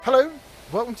Hello,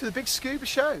 welcome to the Big Scuba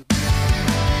Show.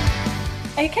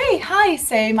 Okay, hi.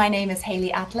 So my name is Hayley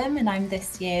Adlam and I'm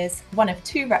this year's one of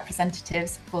two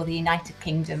representatives for the United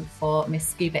Kingdom for Miss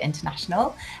Scuba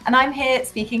International. And I'm here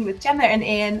speaking with Gemma and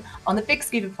Ian on the Big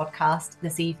Scuba podcast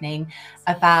this evening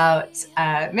about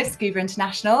Miss Scuba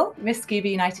International, Miss Scuba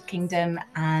United Kingdom,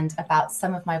 and about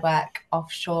some of my work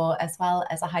offshore as well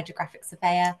as a hydrographic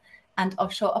surveyor and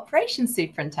offshore operations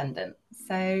superintendent.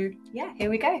 So yeah,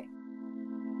 here we go.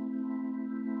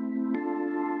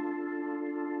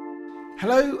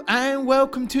 Hello and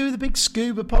welcome to the Big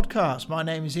Scuba podcast. My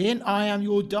name is Ian. I am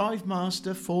your dive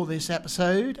master for this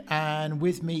episode, and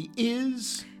with me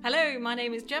is... Hello, my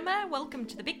name is Gemma. Welcome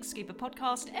to the Big Scuba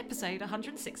podcast, episode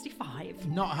 165.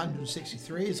 Not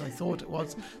 163 as I thought it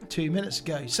was 2 minutes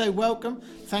ago. So welcome.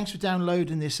 Thanks for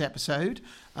downloading this episode.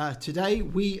 Today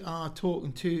we are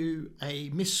talking to a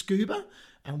Miss Scuba,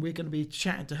 and we're going to be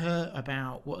chatting to her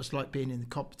about what it's like being in the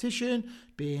competition,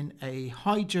 being a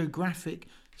hydrographic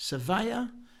surveyor,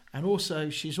 and also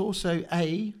she's also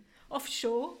a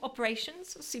offshore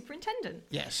operations superintendent.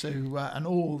 Yeah, so and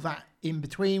all that in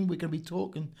between. We're going to be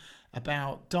talking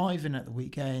about diving at the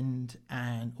weekend,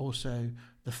 and also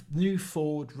the new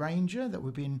Ford Ranger that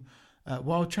we've been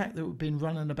wild track that we've been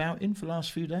running about in for the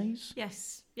last few days.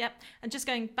 Yes, yep. And just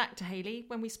going back to Hayley,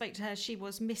 when we spoke to her, she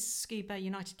was Miss Scuba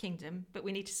United Kingdom, but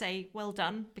we need to say well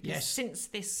done, because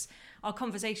since our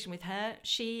conversation with her,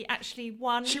 she actually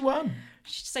won. She won.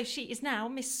 So she is now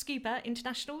Miss Scuba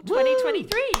International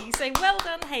 2023. Woo! So well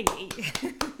done, Hayley.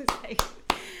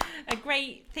 A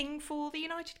great thing for the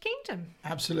United Kingdom.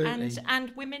 Absolutely.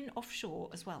 And women offshore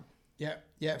as well.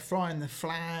 Yeah, flying the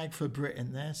flag for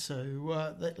Britain there. So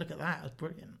look at that, that's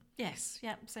brilliant. Yes,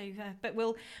 yeah. So, but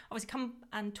we'll obviously come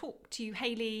and talk to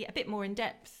Hayley a bit more in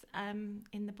depth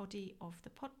in the body of the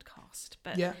podcast.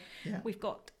 But we've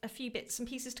got a few bits and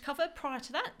pieces to cover prior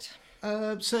to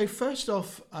that. So first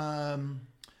off,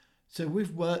 so we've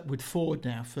worked with Ford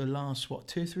now for the last,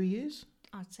 2 or 3 years?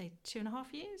 I'd say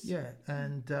 2.5 years. Yeah,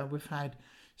 and we've had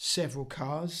several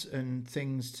cars and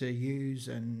things to use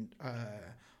and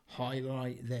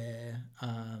highlight their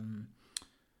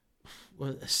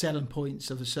selling points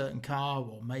of a certain car,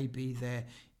 or maybe their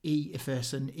if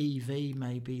there's an EV,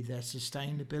 maybe their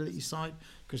sustainability side,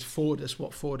 because Ford is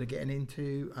what Ford are getting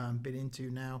into, been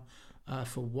into now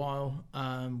for a while,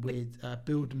 with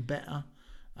Building Better.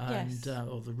 And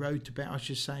or the Road to Better, I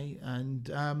should say, and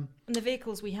the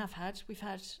vehicles we've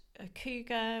had a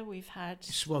Cougar, we've had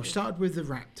started with the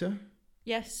Raptor,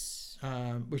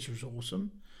 which was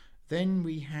awesome. Then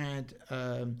we had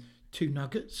 2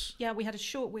 Nuggets. Yeah, we had a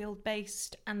short wheel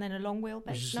based and then a long wheel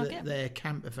based Nugget. Their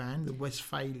camper van, the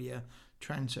Westphalia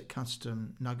Transit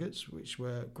Custom Nuggets, which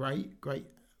were great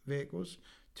vehicles.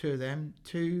 2 of them,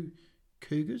 2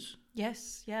 Cougars.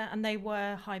 Yes, yeah, and they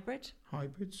were hybrids,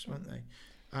 weren't they?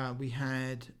 We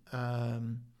had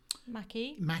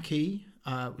Mackie,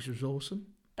 which was awesome.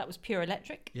 That was pure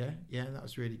electric. Yeah, that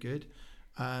was really good.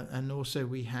 And also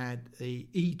we had the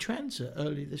E-Transit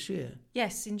early this year.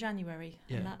 Yes, in January.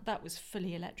 Yeah. And that was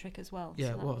fully electric as well.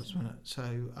 Yeah, so it was, wasn't it? So,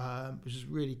 which is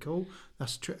really cool.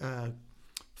 That's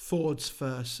Ford's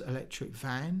first electric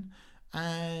van.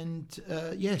 And,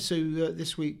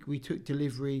 this week we took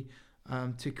delivery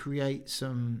to create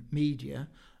some media,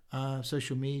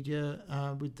 social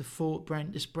media, with the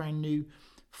this brand new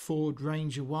Ford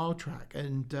Ranger Wild Track.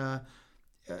 And,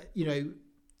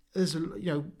 there's a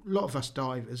lot of us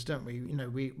divers, don't we?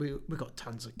 We've got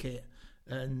tons of kit,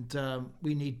 and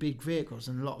we need big vehicles.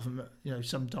 And a lot of them,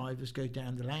 some divers go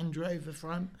down the Land Rover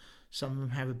front. Some of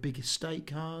them have a big estate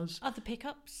cars. Other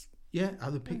pickups. Yeah,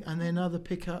 and then other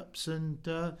pickups, and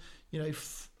there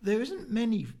isn't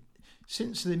many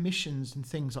since the emissions and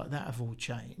things like that have all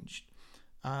changed.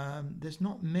 There's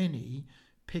not many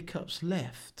pickups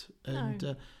left, and.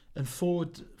 No. And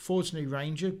Ford's new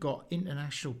Ranger got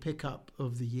International Pickup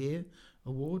of the Year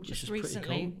award, which is pretty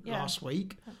cool. Last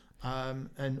week,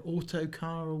 an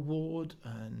Autocar award,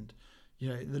 and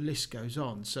the list goes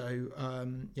on. So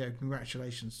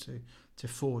congratulations to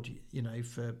Ford,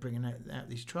 for bringing out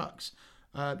these trucks.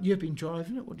 You've been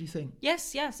driving it. What do you think?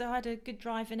 Yes. So I had a good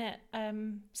drive in it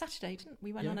Saturday, didn't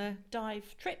we? Went on a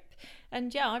dive trip,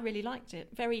 and I really liked it.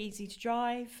 Very easy to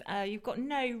drive. You've got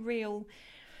no real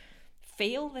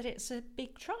feel that it's a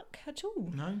big truck at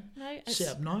all. No. Sit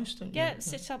up nice, don't you? Yeah,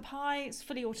 sit up high. It's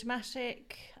fully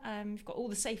automatic. You've got all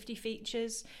the safety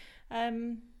features,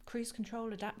 cruise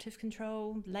control, adaptive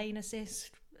control, lane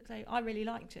assist. So I really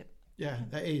liked it. Yeah,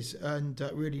 that is, and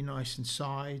really nice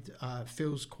inside.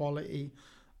 Feels quality.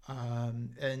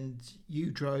 And you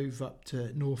drove up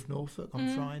to North Norfolk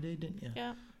on Friday, didn't you?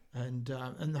 Yeah. And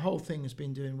the whole thing has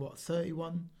been doing,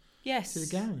 31 yes. to the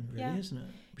gallon, really, isn't it?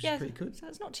 Which is pretty good. So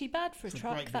it's not too bad for a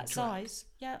truck that size.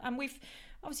 Yeah, and we've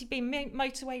obviously been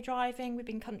motorway driving, we've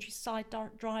been countryside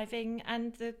driving,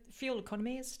 and the fuel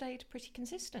economy has stayed pretty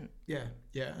consistent. Yeah,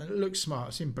 and it looks smart.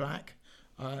 It's in black.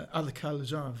 Other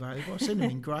colours are available. I've seen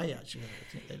them in grey, actually.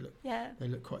 I think they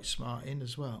look quite smart in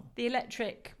as well. The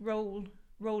electric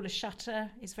roller shutter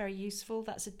is very useful.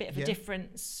 That's a bit of a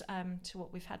difference to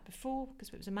what we've had before, because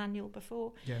it was a manual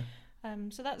before. Yeah.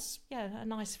 So that's a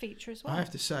nice feature as well. I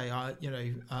have to say,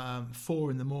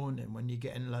 4 a.m. when you're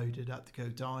getting loaded up to go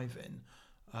diving,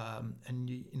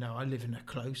 and I live in a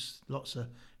close, lots of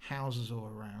houses all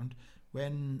around.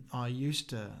 When I used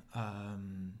to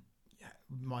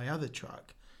my other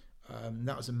truck,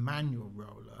 that was a manual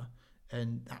roller,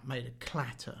 and that made a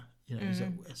clatter.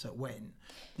 As it went.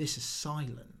 This is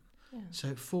silent. Yeah.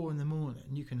 So at 4 a.m,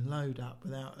 you can load up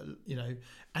without,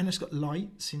 and it's got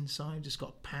lights inside. It's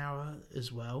got power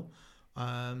as well.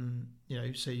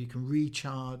 So you can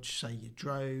recharge, say, your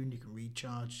drone. You can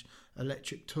recharge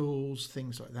electric tools,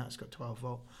 things like that. It's got 12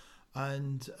 volt,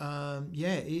 and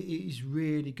it is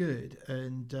really good.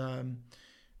 And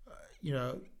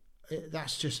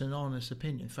that's just an honest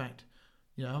opinion. In fact,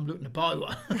 I'm looking to buy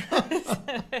one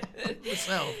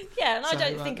myself. Yeah, and I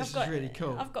don't think I've got really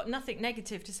cool. I've got nothing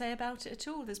negative to say about it at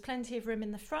all. There's plenty of room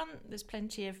in the front. There's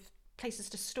plenty of places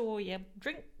to store your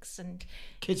drinks, and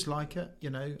kids like it.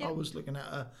 I was looking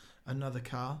at another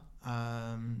car,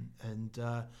 I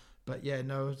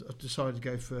decided to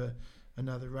go for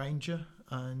another Ranger,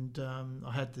 and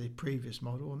I had the previous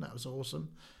model, and that was awesome.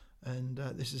 And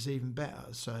this is even better.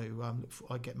 So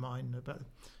I get mine about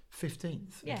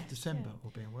 15th of December,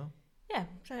 all being well. Yeah,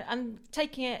 so and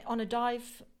taking it on a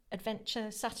dive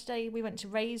adventure Saturday, we went to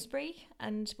Raysbury,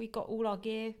 and we got all our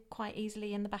gear quite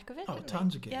easily in the back of it.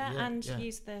 Tons of gear. And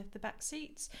used the back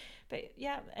seats. But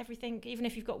everything, even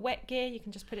if you've got wet gear, you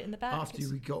can just put it in the back. After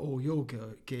we got all your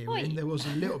gear in, there was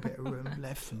a little bit of room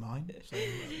left for mine. So that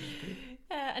was good.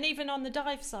 And even on the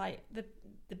dive site, the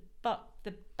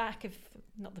back of,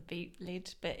 not the boot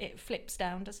lid, but it flips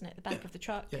down, doesn't it? The back of the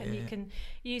truck, and you can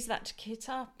use that to kit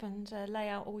up and lay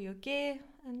out all your gear,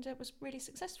 and it was really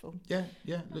successful. Yeah,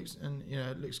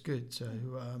 it looks good. So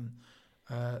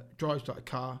drives like a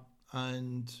car,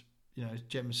 and as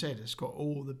Gemma said, it's got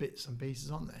all the bits and pieces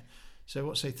on there. So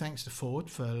what say thanks to Ford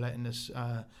for letting us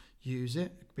use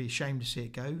it. It'd be a shame to see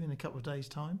it go in a couple of days'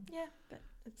 time. Yeah, but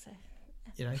it's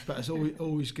but it's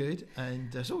always good,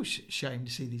 and it's always a shame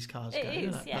to see these cars go. It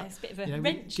is, but, it's a bit of a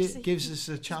wrench. Gives us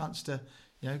a chance to,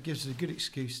 gives us a good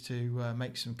excuse to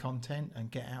make some content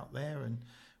and get out there. And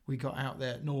we got out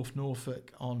there at North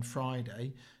Norfolk on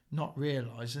Friday, not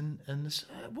realising, and this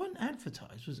wasn't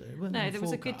advertised, was it? No, there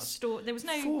was a good storm. There was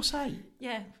no Force 8.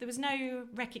 Yeah, there was no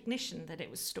recognition that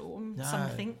it was storm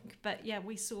something. But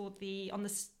we saw on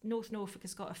the North Norfolk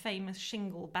has got a famous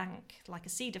shingle bank, like a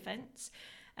cedar fence.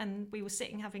 And we were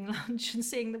sitting having lunch and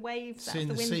seeing the waves out the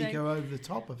window. Seeing the sea go over the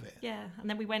top of it. Yeah, and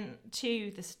then we went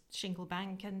to the shingle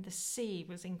bank, and the sea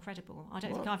was incredible. I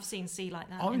don't think I've seen sea like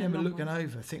that. I remember looking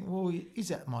over, thinking, well, is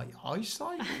that my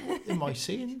eyesight? Am I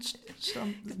seeing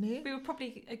something here? We were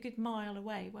probably a good mile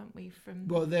away, weren't we? From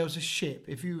Well, there was a ship.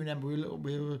 If you remember,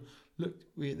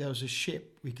 there was a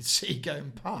ship we could see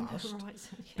going past,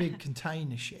 big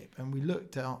container ship, and we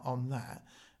looked out on that.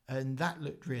 And that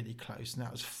looked really close, and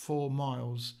that was 4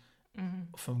 miles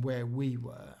from where we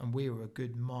were, and we were a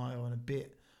good mile and a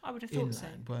bit. I would have thought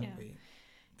inland, weren't we?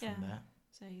 From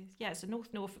that. So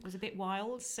North Norfolk was a bit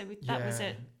wild. So that was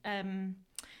at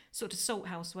sort of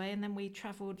Salthouse Way, and then we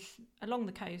travelled along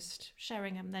the coast,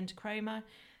 Sheringham, then to Cromer,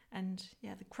 and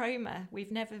the Cromer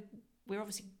we're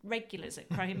obviously regulars at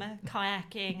Cromer,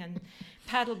 kayaking and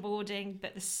paddleboarding,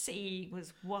 but the sea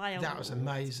was wild. That was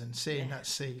amazing, seeing that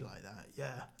sea like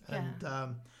that, And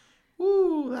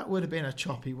that would have been a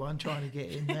choppy one, trying to get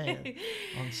in there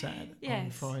on Saturday,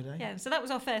 on Friday. Yeah, so that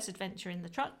was our first adventure in the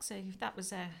truck. So that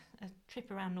was a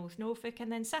trip around North Norfolk.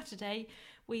 And then Saturday,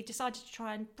 we decided to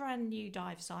try a brand new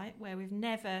dive site where we've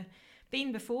never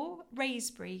been before,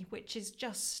 Raysbury, which is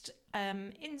just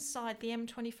inside the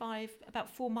M25, about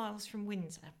 4 miles from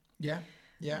Windsor. Yeah,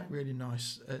 really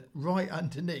nice. Right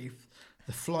underneath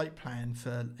the flight plan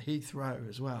for Heathrow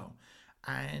as well.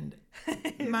 And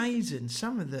amazing,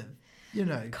 some of the,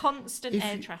 constant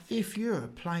air traffic. If you're a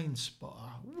plane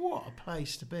spotter, what a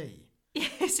place to be.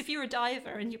 Yes, if you're a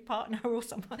diver and your partner or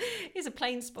someone is a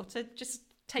plane spotter, just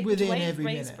take within it away every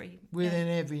Raysbury. Minute.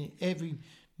 Within every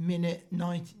minute,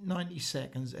 90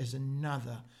 seconds, there's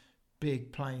another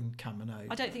big plane coming over.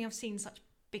 I don't think I've seen such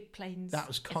big planes. That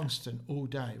was constant all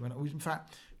day. When I was, in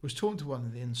fact, was talking to one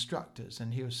of the instructors,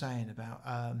 and he was saying about,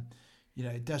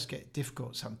 it does get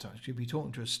difficult sometimes. You'll be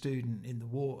talking to a student in the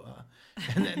water,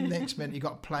 and then next minute you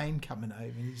got a plane coming over,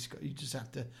 and you just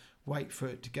have to wait for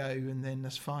it to go, and then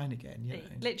that's fine again.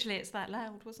 Literally, it's that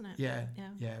loud, wasn't it? Yeah.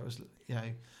 It was,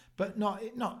 but not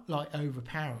like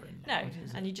overpowering. No,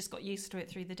 and you just got used to it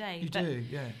through the day. You do,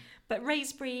 yeah. But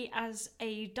Wraysbury as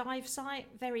a dive site,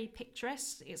 very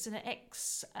picturesque. It's an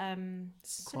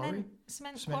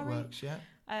cement quarry. Works, yeah.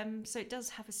 So it does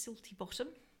have a silty bottom.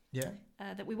 Yeah.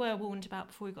 That we were warned about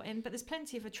before we got in, but there's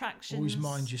plenty of attractions. Always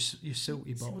mind your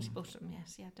silty bottom. Silty bottom,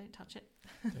 yes, yeah. Don't touch it.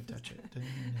 Don't touch it.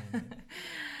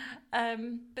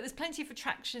 But there's plenty of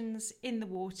attractions in the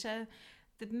water.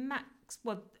 The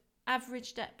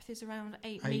average depth is around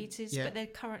 8 metres, but they're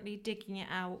currently digging it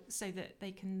out so that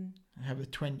they can have a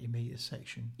 20-metre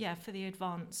section. Yeah, for the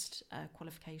advanced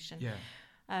qualification.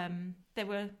 Yeah. There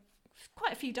were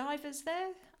quite a few divers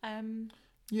there.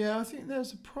 Yeah, I think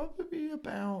there's probably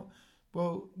about,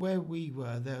 where we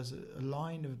were, there's a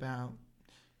line of about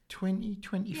 20,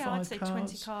 25 cars. Yeah, I'd say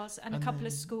 20 cars and a couple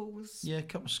of schools. Yeah, a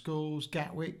couple of schools.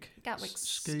 Gatwick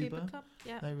Scuba Club,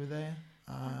 yeah. They were there.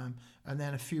 And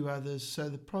then a few others. So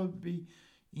there'd probably be,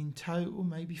 in total,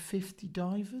 maybe 50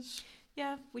 divers.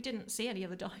 Yeah, we didn't see any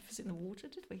other divers in the water,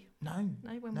 did we? No,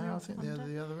 I think they're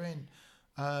the other end.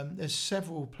 There's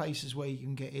several places where you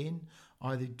can get in,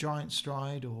 either giant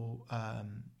stride or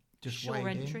just shore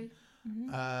wade entry.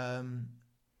 in.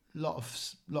 Lot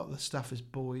of the stuff is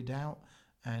buoyed out,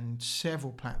 and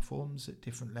several platforms at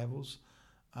different levels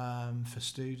for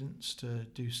students to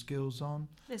do skills on.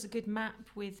 There's a good map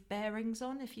with bearings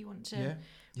on if you want to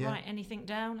write anything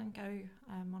down and go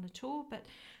on a tour. But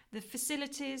the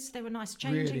facilities, there were nice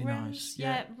changing rooms.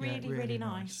 Nice. Really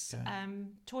nice. Yeah.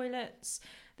 Toilets.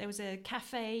 There was a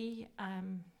cafe.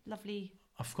 Lovely.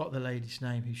 I forgot the lady's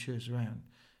name who shows around,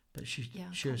 but she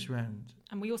shows around.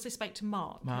 And we also spoke to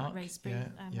Mark at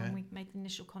Wraysbury when we made the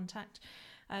initial contact.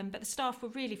 But the staff were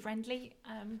really friendly.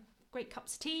 Great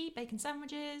cups of tea, bacon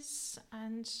sandwiches,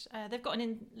 and they've got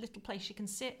a little place you can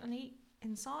sit and eat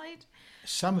inside.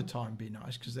 Summertime be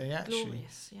nice because they actually,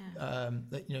 glorious, yeah.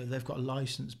 They've got a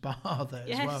licensed bar there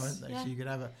as well, haven't they? Yeah. So you could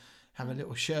have a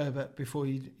little sherbet before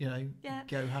you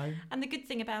go home. And the good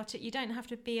thing about it, you don't have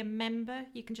to be a member.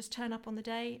 You can just turn up on the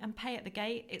day and pay at the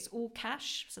gate. It's all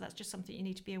cash, so that's just something you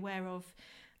need to be aware of.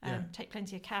 Take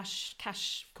plenty of cash.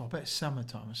 God, I bet it's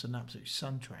summertime. It's an absolute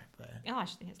sun trap there. Oh, I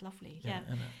think it's lovely.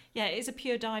 Yeah, it is a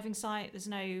pure diving site. There's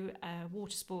no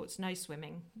water sports, no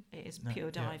swimming. It is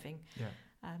pure diving.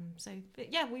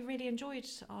 Yeah. We really enjoyed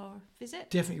our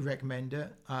visit. Definitely recommend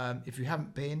it. If you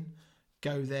haven't been,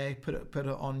 go there. Put it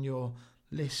on your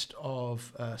list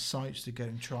of sites to go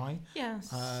and try.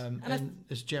 Yes. And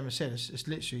as Gemma said, it's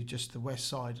literally just the west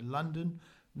side of London.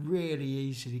 Really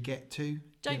easy to get to.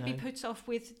 Don't be put off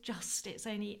with it's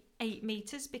only 8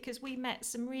 metres, because we met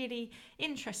some really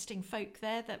interesting folk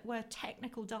there that were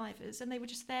technical divers, and they were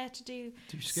just there to do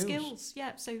skills.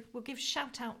 Yeah, so we'll give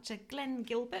shout out to Glenn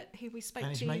Gilbert, who we spoke to.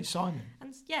 And his mate Simon.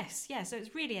 And so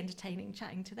it's really entertaining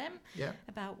chatting to them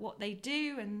about what they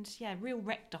do, and real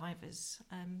wreck divers,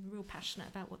 real passionate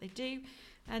about what they do.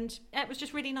 And it was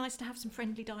just really nice to have some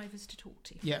friendly divers to talk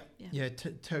to.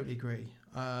 Totally agree.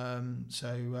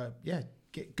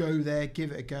 Go there,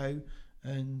 give it a go,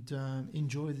 and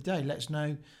enjoy the day. Let us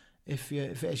know if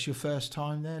it's your first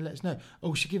time there. Let us know.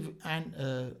 Oh, we should give Ant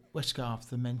Westgarth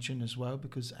the mention as well,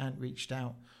 because Ant reached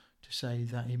out to say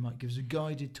that he might give us a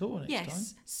guided tour next time.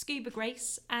 Yes, Scuba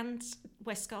Grace, and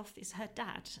Westgarth is her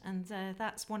dad, and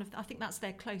that's I think that's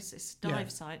their closest dive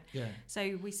site. Yeah.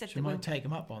 So we said we might take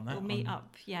him up on that. We'll meet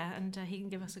up, and he can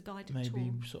give us a guided tour.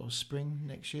 Maybe sort of spring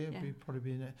next year.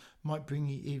 Might bring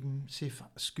you even see if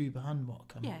Scuba Hun might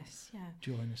come. Yes,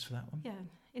 join us for that one. Yeah.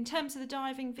 In terms of the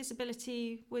diving,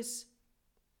 visibility was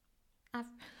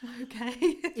okay.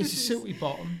 It's a silty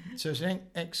bottom, so it's an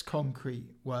ex-concrete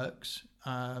works.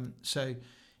 So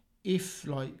if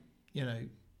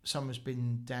someone's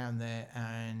been down there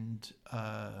and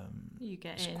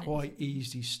it's quite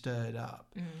easily stirred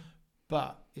up,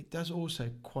 but it does also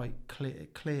quite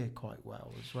clear quite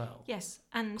well as well. Yes,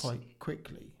 and quite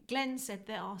quickly. Glenn said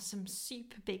there are some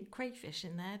super big crayfish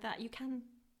in there that you can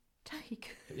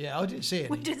take. Yeah, I didn't see any.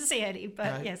 We didn't see any,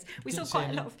 but yes, we saw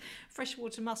quite a lot of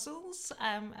freshwater mussels.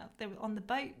 They were on the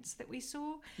boats that we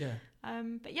saw. Yeah.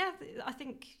 But I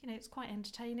think it's quite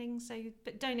entertaining. So,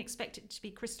 but don't expect it to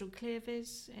be crystal clear,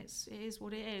 Viz. It is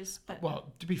what it is.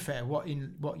 But to be fair, what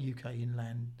UK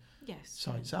inland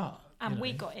sites are. And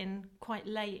we got in quite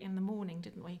late in the morning,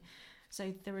 didn't we?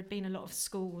 So there had been a lot of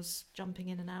schools jumping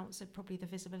in and out, so probably the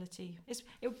visibility it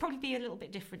would probably be a little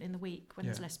bit different in the week when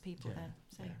there's less people there.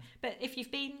 So, but if you've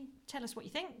been, tell us what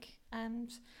you think and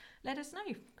let us know,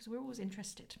 because we're always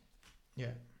interested.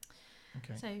 Yeah.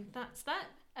 Okay. So that's that.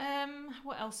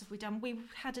 What else have we done? We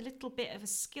had a little bit of a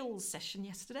skills session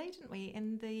yesterday, didn't we,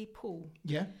 in the pool?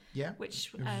 Yeah.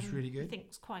 Which it was really good. I think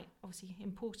is quite obviously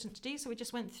important to do. So we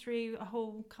just went through a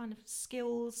whole kind of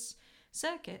skills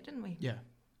circuit, didn't we? Yeah.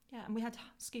 Yeah, and we had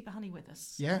Scuba Honey with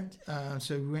us. Yeah.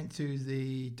 So we went through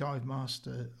the Dive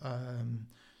Master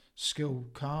skill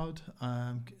card,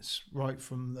 right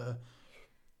from the,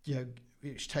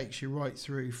 which takes you right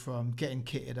through from getting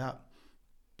kitted up,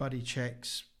 buddy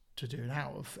checks, to doing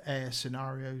out of air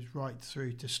scenarios, right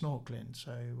through to snorkeling.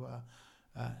 So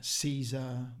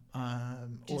Caesar,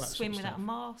 all that swim sort of without stuff.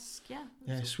 a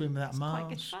mask, swim without a mask. Quite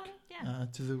good fun,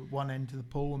 to the one end of the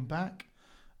pool and back,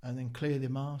 and then clear the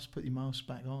mask, put your mask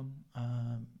back on.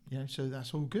 So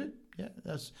that's all good. Yeah,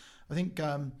 I think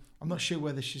I'm not sure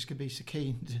whether she's going to be so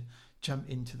keen to jump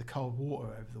into the cold water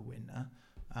over the winter.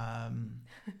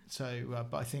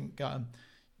 But I think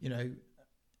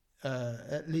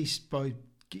at least by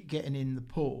getting in the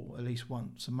pool at least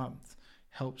once a month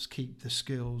helps keep the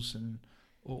skills and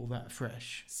all that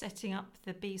fresh. Setting up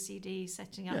the BCD,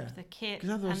 setting up the kit,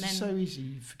 because otherwise it's so easy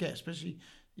you forget. Especially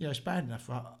it's bad enough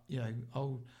for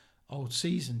old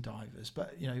seasoned divers,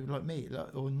 but like me,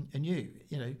 and you.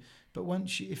 But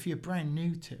if you're brand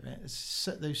new to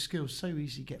it, those skills so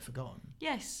easily get forgotten.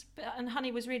 Yes, and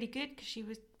Honey was really good because she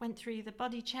went through the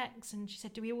body checks and she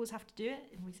said, "Do we always have to do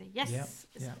it?" And we say, "Yes,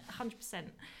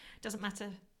 100%. Doesn't matter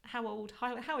how old,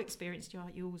 how experienced you are,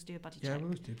 you always do a buddy check." Yeah, we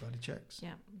always do buddy checks.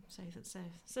 Yeah,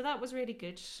 so that was really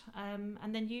good.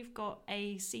 And then you've got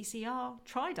a CCR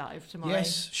tri-dive tomorrow.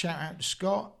 Yes, shout out to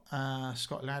Scott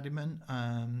Laddyman.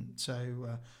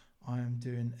 So I am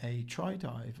doing a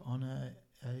tri-dive on a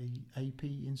AP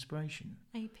Inspiration.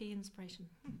 AP Inspiration.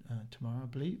 Tomorrow, I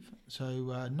believe. So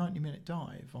 90-minute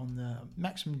dive on the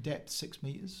maximum depth 6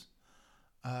 meters,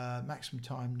 maximum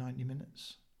time 90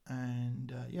 minutes.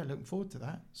 And looking forward to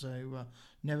that. So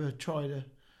never tried a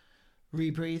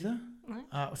rebreather. Right.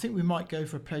 I think we might go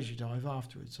for a pleasure dive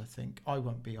afterwards. I think I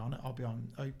won't be on it. I'll be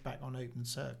back on open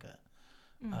circuit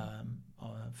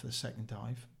for the second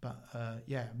dive. But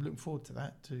I'm looking forward to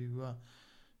that, to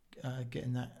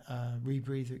getting that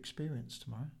rebreather experience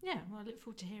tomorrow. Yeah, well, I look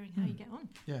forward to hearing how you get on.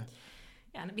 Yeah,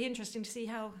 and it'd be interesting to see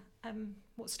how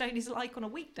what Stone is like on a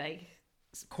weekday.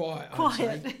 Quiet.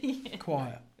 Yeah.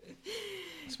 Quiet.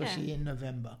 Especially in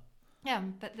November. Yeah,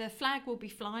 but the flag will be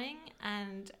flying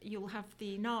and you'll have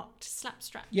the narked slap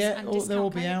straps. Yeah, and they'll all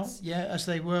be codes. out. Yeah, as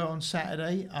they were on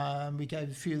Saturday. We gave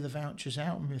a few of the vouchers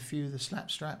out and a few of the slap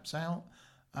straps out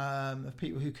of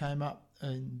people who came up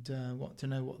and want to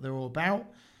know what they're all about.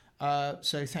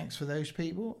 So thanks for those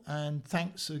people. And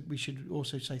we should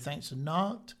also say thanks to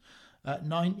Narked at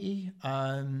 90,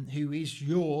 who is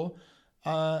your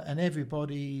and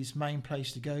everybody's main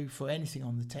place to go for anything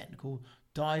on the technical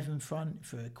diving front,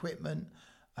 for equipment,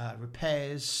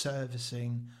 repairs,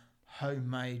 servicing,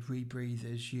 homemade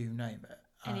rebreathers, you name it.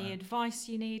 Any advice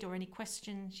you need or any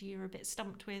questions you're a bit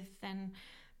stumped with, then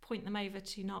point them over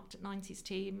to Narked at 90's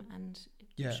team and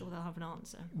I'm sure they'll have an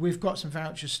answer. We've got some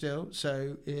vouchers still,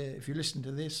 so if you listen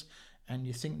to this and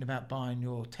you're thinking about buying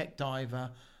your tech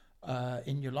diver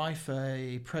in your life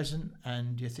a present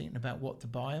and you're thinking about what to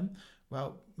buy them,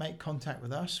 well, make contact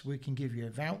with us. We can give you a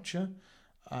voucher,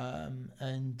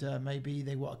 and maybe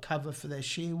they want a cover for their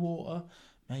shear water,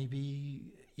 maybe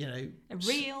a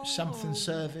reel, something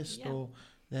serviced, or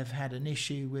they've had an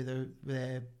issue with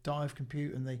their dive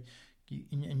computer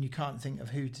and you can't think of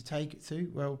who to take it to.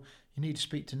 Well, you need to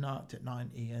speak to Narked at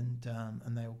 90, and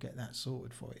they'll get that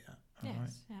sorted for you. All right?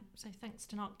 Yeah. So thanks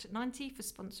to Narked at 90 for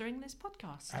sponsoring this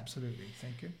podcast. Absolutely,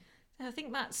 thank you. I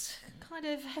think that's kind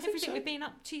of everything we've been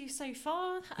up to so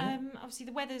far. Yeah. Obviously,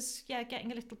 the weather's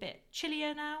getting a little bit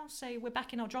chillier now, so we're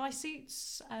back in our dry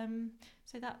suits.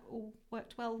 So that all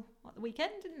worked well at the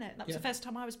weekend, didn't it? That was the first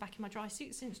time I was back in my dry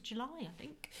suit since July, I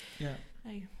think. Yeah. So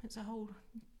it's a whole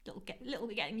little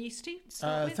bit getting used to.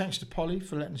 Thanks to Polly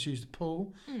for letting us use the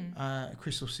pool.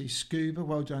 Crystal Sea Scuba,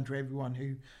 well done to everyone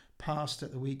who passed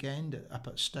at the weekend up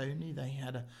at Stoney. They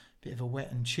had a bit of a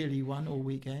wet and chilly one all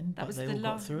weekend, but they all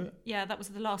got through it. Yeah, that was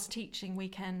the last teaching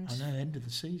weekend. I know, end of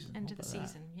the season.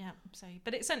 Yeah. So,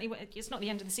 but it's not the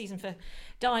end of the season for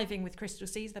diving with Crystal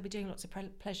Seas. They'll be doing lots of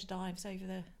pleasure dives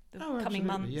over the coming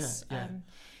months. Yeah.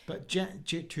 But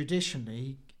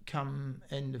traditionally, come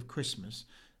end of Christmas,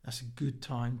 that's a good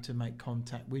time to make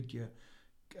contact with your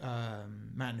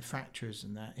manufacturers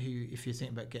and that. Who, if you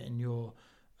think about getting your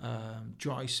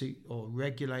dry suit or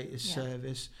regulator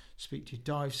service. Speak to your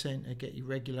dive centre, get your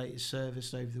regulators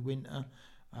serviced over the winter.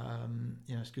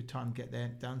 It's a good time to get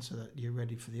that done so that you're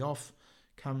ready for the off.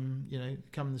 Come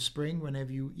the spring,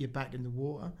 whenever you're back in the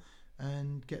water,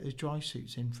 and get those dry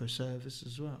suits in for a service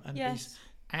as well. And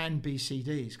and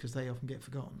BCDs, because they often get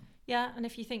forgotten. Yeah, and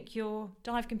if you think your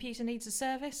dive computer needs a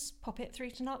service, pop it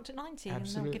through to Arctic 90 and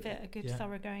they'll give it a good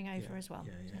thorough going over as well.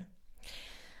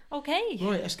 Okay.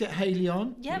 Right, let's get Hayley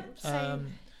on. Yep.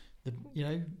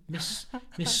 Miss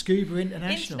Scuba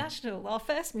International, our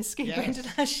first Miss Scuba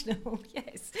International.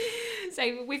 Yes.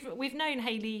 So we've known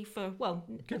Hayley for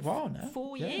good while now,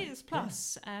 4 years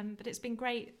plus. But it's been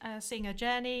great seeing her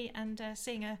journey and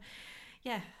seeing her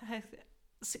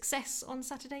success on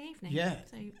Saturday evening. Yeah,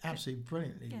 so, absolutely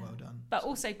brilliantly well done. But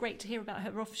also great to hear about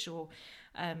her offshore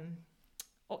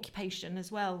occupation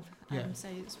as well. So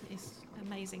it's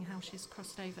amazing how she's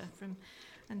crossed over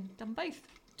and done both.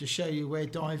 To show you where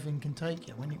diving can take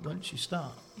you once you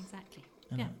start. Exactly.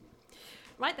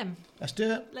 Right then. Let's do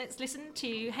it. Let's listen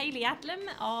to Hayley Adlam,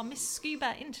 our Miss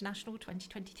Scuba International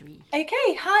 2023.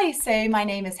 Okay, hi. So my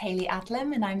name is Hayley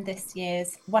Adlam and I'm this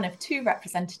year's one of 2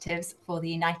 representatives for the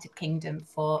United Kingdom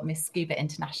for Miss Scuba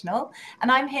International.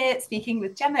 And I'm here speaking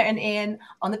with Gemma and Ian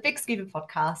on the Big Scuba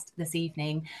podcast this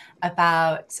evening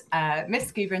about Miss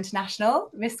Scuba International,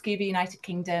 Miss Scuba United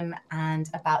Kingdom, and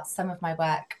about some of my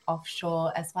work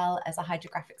offshore, as well as a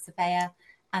hydrographic surveyor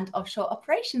and offshore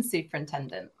operations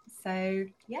superintendent. So,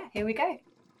 here we go.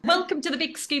 Welcome to the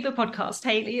Big Scuba podcast,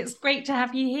 Hayley. It's great to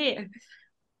have you here.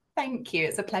 Thank you.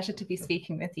 It's a pleasure to be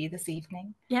speaking with you this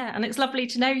evening. Yeah, and it's lovely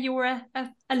to know you're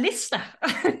a listener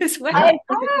as well. I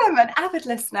am an avid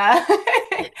listener.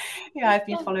 I've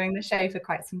been following the show for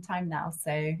quite some time now.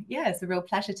 So, it's a real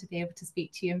pleasure to be able to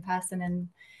speak to you in person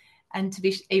and to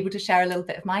be able to share a little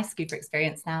bit of my scuba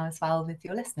experience now as well with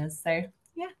your listeners. So,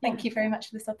 thank you very much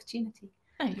for this opportunity.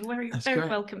 Oh, you're very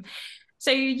welcome. So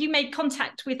you made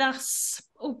contact with us.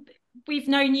 We've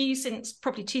known you since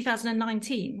probably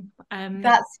 2019.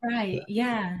 That's right.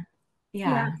 Yeah.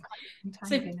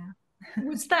 So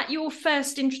was that your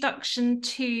first introduction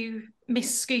to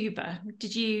Miss Scuba?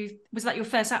 Was that your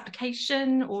first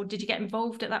application, or did you get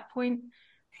involved at that point?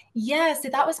 Yeah, so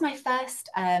that was my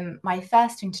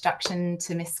first introduction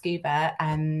to Miss Scuba,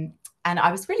 and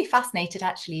I was really fascinated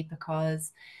actually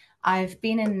because I've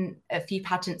been in a few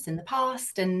pageants in the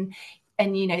past, and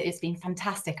it's been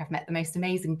fantastic. I've met the most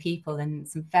amazing people and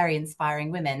some very inspiring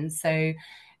women. So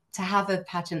to have a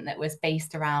pageant that was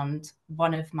based around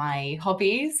one of my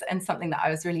hobbies and something that I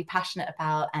was really passionate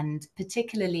about, and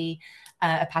particularly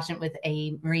a pageant with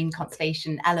a marine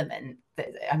conservation element,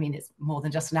 it's more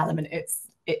than just an element. It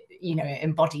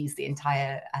embodies the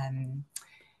entire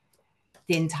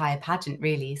pageant,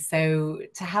 really. So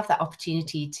to have that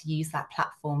opportunity to use that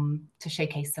platform to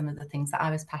showcase some of the things that I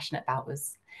was passionate about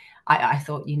I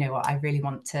thought, I really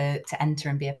want to enter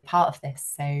and be a part of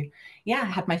this. So I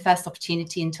had my first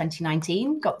opportunity in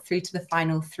 2019, got through to the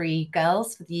final 3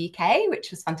 girls for the UK,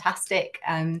 which was fantastic.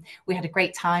 We had a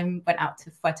great time, went out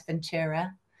to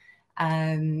Fuerteventura.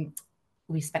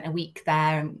 We spent a week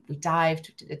there and we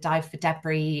dived for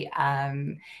debris,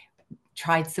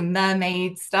 tried some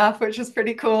mermaid stuff, which was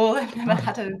pretty cool. I've never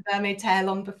had a mermaid tail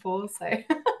on before, so it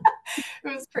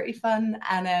was pretty fun.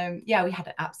 And we had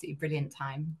an absolutely brilliant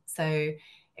time. So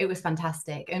it was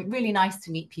fantastic and really nice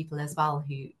to meet people as well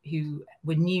who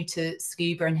were new to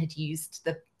scuba and had used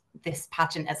this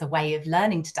pageant as a way of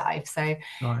learning to dive. So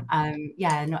not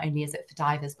only is it for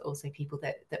divers, but also people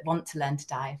that want to learn to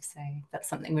dive. So that's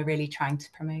something we're really trying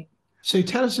to promote. So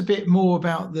tell us a bit more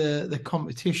about the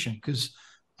competition, because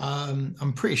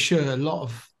I'm pretty sure a lot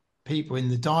of people in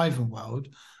the diving world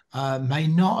may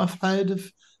not have heard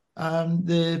of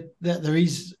that there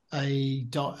is a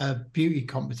beauty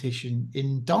competition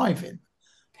in diving.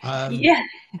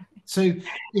 So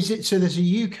there's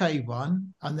a UK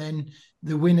one, and then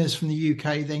the winners from the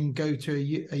UK then go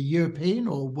to a European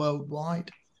or worldwide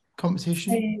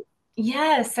competition?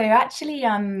 So actually,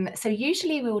 so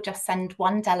usually we will just send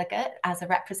one delegate as a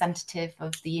representative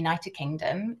of the United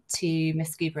Kingdom to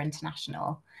Miss Scuba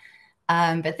International.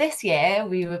 But this year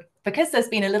because there's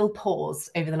been a little pause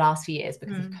over the last few years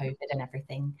because of COVID and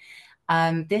everything.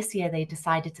 This year they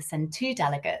decided to send 2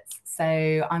 delegates.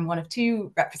 So I'm one of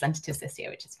 2 representatives this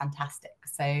year, which is fantastic.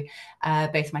 So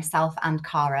both myself and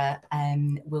Cara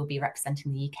will be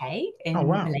representing the UK in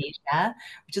Malaysia,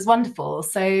 which is wonderful.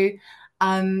 So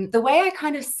the way I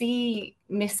kind of see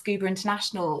Miss Scuba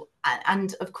International,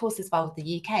 and of course as well with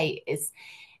the UK, is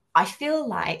I feel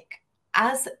like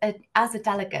as a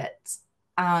delegate,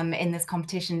 in this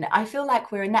competition. I feel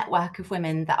like we're a network of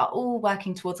women that are all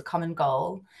working towards a common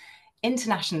goal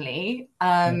internationally.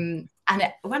 And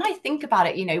when I think about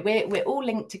it, we're all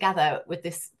linked together with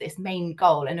this main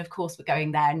goal. And of course, we're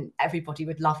going there and everybody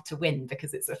would love to win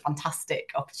because it's a fantastic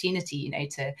opportunity,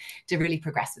 to really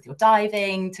progress with your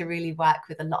diving, to really work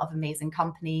with a lot of amazing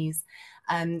companies,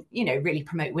 really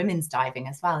promote women's diving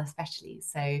as well, especially.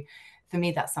 So for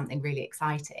me, that's something really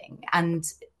exciting. And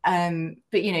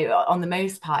but on the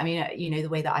most part, I mean, the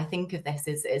way that I think of this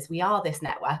is we are this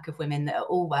network of women that are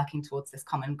all working towards this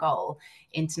common goal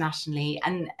internationally,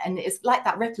 and it's like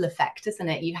that ripple effect, isn't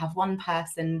it? You have one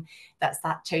person that's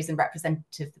that chosen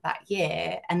representative for that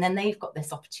year, and then they've got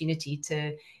this opportunity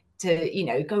to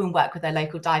go and work with their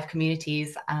local dive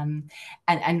communities,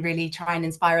 and really try and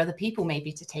inspire other people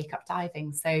maybe to take up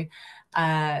diving. So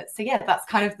yeah, that's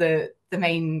kind of the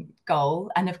main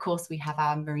goal. And of course, we have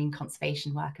our marine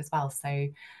conservation work as well. So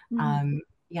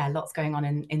yeah, lots going on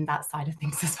in that side of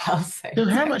things as well. So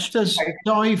how much does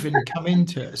diving come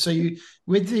into it? So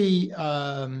with the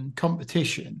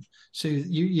competition, so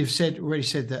you've already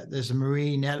said that there's a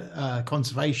marine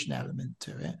conservation element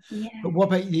to it. Yeah. But what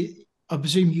about I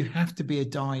presume you have to be a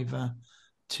diver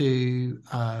to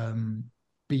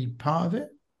be part of it?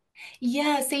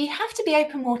 Yeah, so you have to be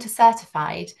open water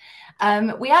certified.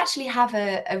 We actually have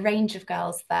a range of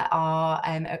girls that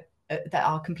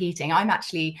are competing. I'm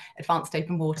actually advanced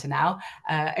open water now,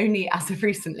 only as of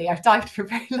recently. I've dived for a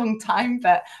very long time,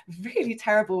 but really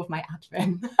terrible with my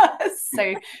admin.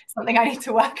 So something I need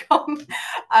to work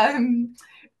on.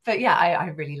 But yeah, I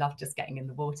really love just getting in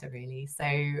the water, really. So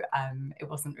it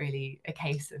wasn't really a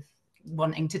case of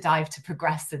wanting to dive to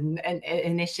progress and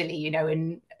initially,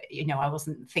 I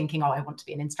wasn't thinking, I want to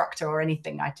be an instructor or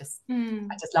anything. I just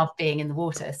love being in the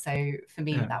water. So for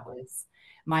me, that was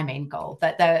my main goal.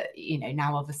 But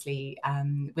now obviously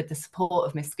with the support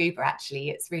of Miss Scuba,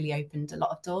 actually, it's really opened a lot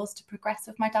of doors to progress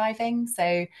with my diving. So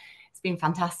it's been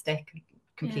fantastic.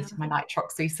 Completed my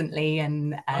nitrox recently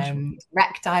and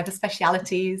rec diver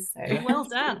specialities. So well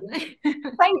done.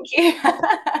 Thank you.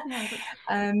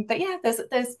 But yeah,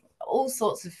 there's all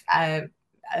sorts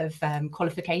of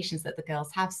qualifications that the girls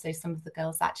have. So some of the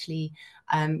girls actually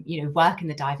work in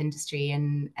the dive industry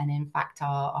and in fact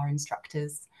are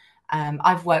instructors.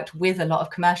 I've worked with a lot of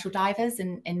commercial divers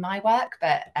in my work,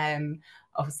 but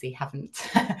obviously haven't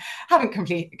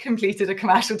completed a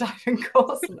commercial diving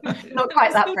course. Not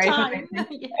quite that brave.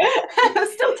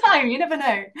 There's still time, you never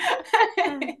know.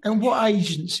 And what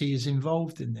agency is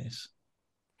involved in this?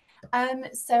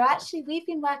 So actually, we've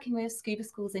been working with Scuba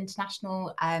Schools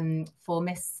International for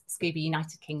Miss Scuba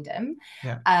United Kingdom.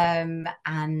 Yeah.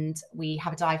 And we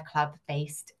have a dive club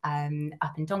based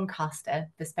up in Doncaster,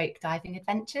 Bespoke Diving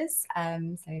Adventures.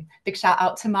 So big shout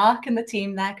out to Mark and the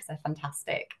team there because they're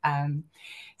fantastic.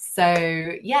 So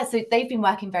they've been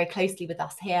working very closely with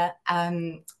us here.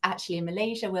 Actually, in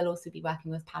Malaysia, we'll also be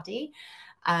working with Paddy.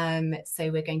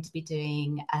 So we're going to be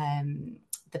doing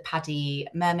the Paddy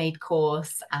mermaid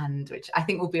course, and which I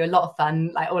think will be a lot of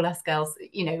fun. Like all us girls,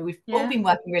 we've all been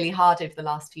working really hard over the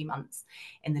last few months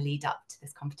in the lead up to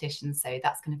this competition. So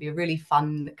that's going to be a really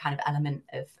fun kind of element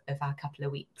of our couple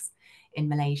of weeks in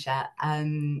Malaysia.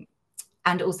 And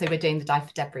also we're doing the dive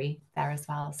for debris there as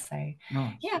well. So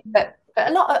nice. Yeah, but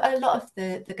a lot of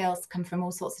the girls come from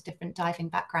all sorts of different diving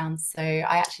backgrounds. So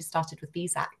I actually started with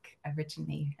BZAC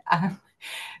originally.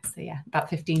 So yeah, about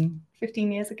 15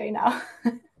 years ago now.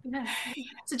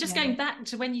 So just going back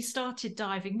to when you started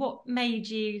diving, what made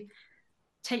you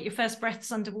take your first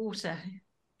breaths underwater?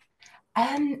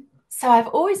 So I've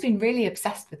always been really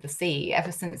obsessed with the sea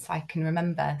ever since I can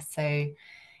remember. So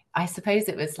I suppose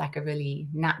it was like a really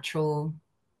natural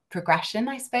progression,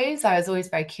 I suppose. I was always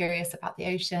very curious about the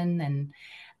ocean,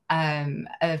 and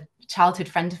a childhood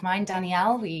friend of mine,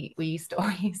 Danielle, we used to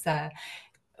always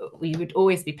we would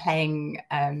always be playing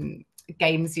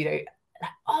games, like,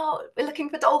 oh, we're looking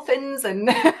for dolphins, and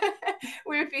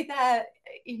we would be there,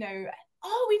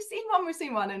 oh, we've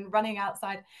seen one, and running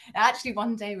outside. And actually,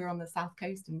 one day we were on the south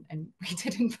coast, and we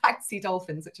did in fact see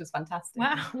dolphins, which was fantastic.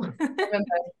 Wow.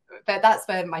 But that's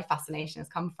where my fascination has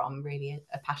come from, really,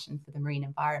 a passion for the marine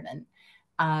environment.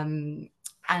 And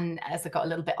as I got a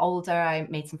little bit older, I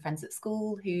made some friends at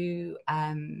school who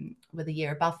were the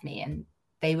year above me, and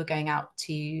they were going out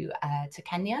to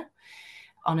Kenya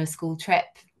on a school trip.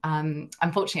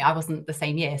 Unfortunately, I wasn't the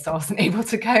same year, so I wasn't able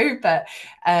to go, but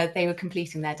they were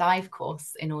completing their dive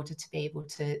course in order to be able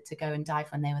to go and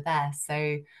dive when they were there.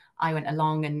 So I went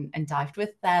along and dived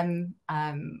with them,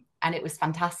 and it was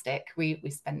fantastic. We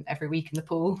spent every week in the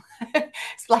pool,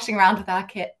 splashing around with our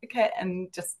kit,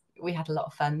 and just we had a lot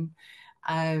of fun.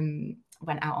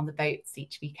 went out on the boats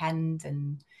each weekend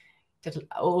and did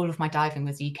all of my diving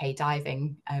was UK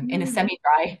diving in a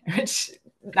semi-dry, which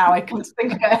now I come to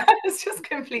think of it, it's just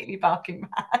completely barking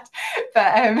mad.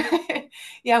 But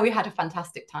yeah, we had a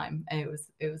fantastic time. It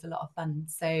was a lot of fun.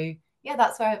 So yeah,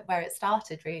 that's where it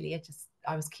started really.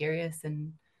 I was curious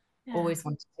and always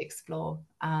wanted to explore.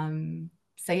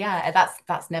 So yeah,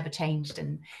 that's never changed.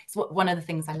 And it's one of the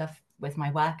things I love with my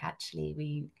work actually.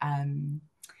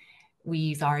 We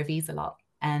use ROVs a lot.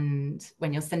 And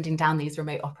when you're sending down these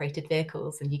remote operated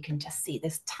vehicles and you can just see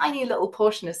this tiny little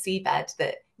portion of seabed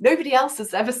that nobody else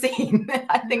has ever seen,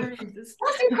 I think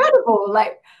that's incredible.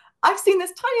 Like, I've seen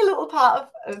this tiny little part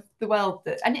of the world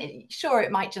sure,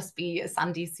 it might just be a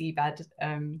sandy seabed,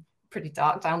 pretty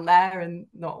dark down there and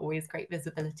not always great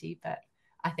visibility, but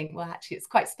I think, well, actually it's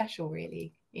quite special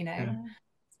really,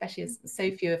 especially as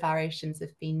so few of our oceans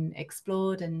have been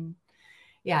explored. And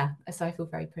yeah, so I feel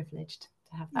very privileged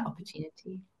to have that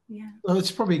opportunity. Yeah. Well,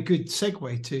 it's probably a good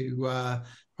segue to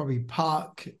probably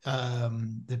park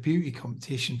the beauty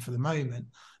competition for the moment,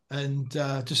 and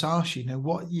just ask you,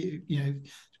 what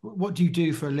do you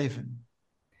do for a living?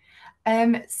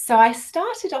 So I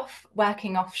started off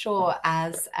working offshore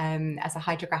as a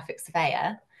hydrographic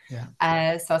surveyor.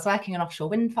 Yeah. So I was working on offshore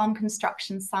wind farm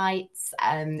construction sites,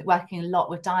 working a lot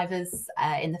with divers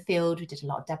in the field. We did a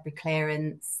lot of debris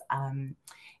clearance,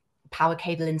 power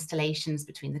cable installations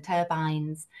between the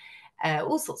turbines,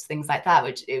 all sorts of things like that,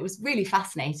 which it was really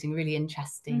fascinating, really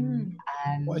interesting.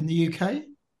 What, in the UK?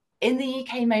 In the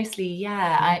UK mostly,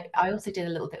 yeah. I also did a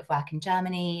little bit of work in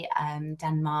Germany,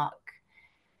 Denmark.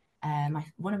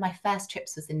 One of my first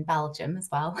trips was in Belgium as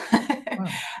well.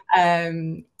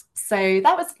 Wow. So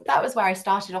that was where I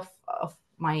started off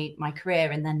my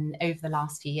career, and then over the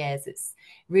last few years it's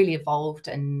really evolved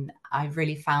and I've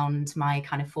really found my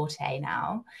kind of forte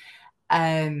now.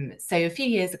 So a few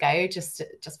years ago, just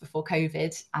before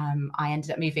COVID, I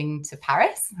ended up moving to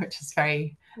Paris, which was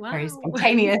very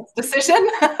spontaneous decision.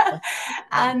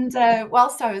 And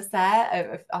whilst I was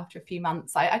there, after a few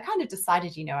months, I kind of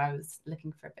decided, I was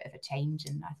looking for a bit of a change,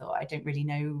 and I thought, I don't really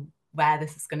know where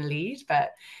this is going to lead,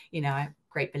 but I'm a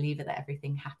great believer that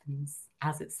everything happens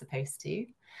as it's supposed to.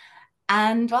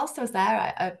 And whilst I was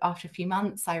there, after a few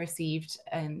months, I received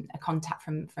a contact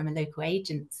from a local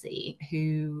agency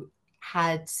who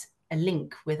had a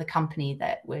link with a company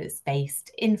that was based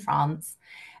in France,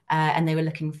 and they were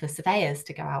looking for surveyors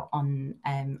to go out on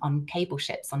cable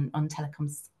ships, on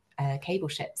telecoms cable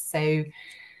ships. So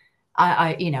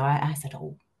I said,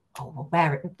 well,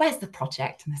 where's the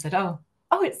project? And they said, oh,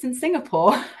 it's in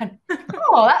Singapore. And,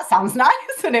 oh, that sounds nice.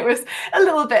 And it was a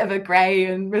little bit of a grey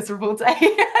and miserable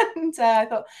day. And I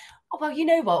thought, oh, well, you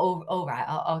know what? All right,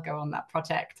 I'll go on that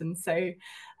project. And so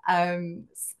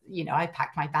I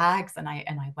packed my bags and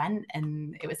I went,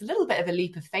 and it was a little bit of a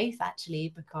leap of faith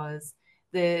actually, because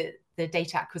the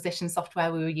data acquisition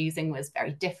software we were using was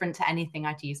very different to anything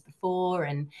I'd used before,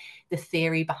 and the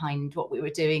theory behind what we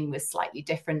were doing was slightly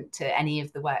different to any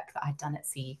of the work that I'd done at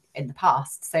sea in the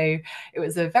past. So it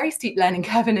was a very steep learning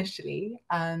curve initially.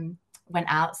 Went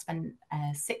out, spent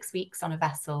 6 weeks on a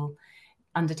vessel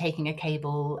undertaking a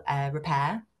cable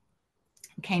repair.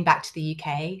 Came back to the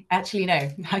UK. Actually, no,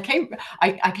 I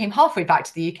came halfway back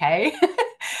to the UK.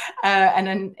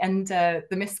 and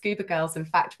the Miss Scuba girls, in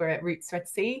fact, were at Roots Red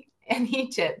Sea in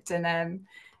Egypt,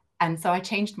 and so I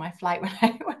changed my flight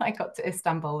when I got to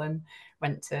Istanbul and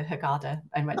went to Hurghada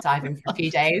and went diving for a few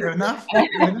days. Fair enough.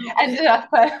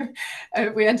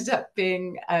 We ended up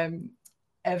being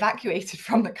evacuated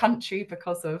from the country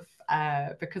because of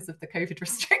the COVID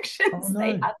restrictions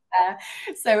they had there.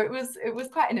 So it was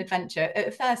quite an adventure.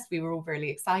 At first, we were all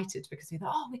really excited because we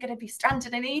thought, oh, we're going to be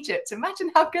stranded in Egypt.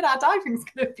 Imagine how good our diving's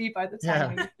going to be by the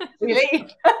time we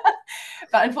leave.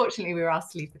 But unfortunately, we were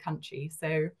asked to leave the country.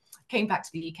 So came back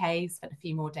to the UK, spent a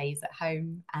few more days at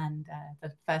home, and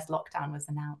the first lockdown was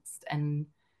announced. And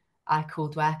I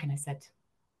called work and I said,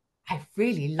 I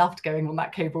really loved going on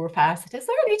that cable repair. I said, is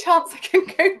there any chance I can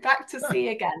go back to sea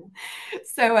again?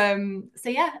 So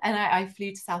yeah, and I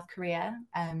flew to South Korea,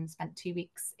 spent 2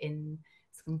 weeks in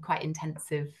some quite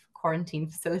intensive quarantine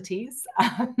facilities,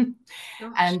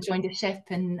 and joined a ship,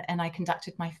 and I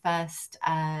conducted my first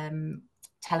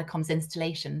telecoms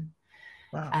installation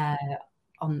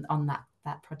on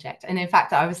that project. And in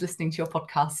fact, I was listening to your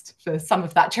podcast for some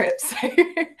of that trip.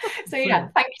 So yeah,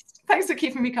 thanks for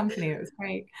keeping me company. It was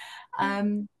great.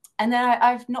 And then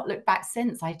I've not looked back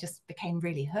since. I just became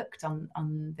really hooked on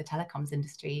the telecoms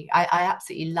industry. I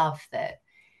absolutely love that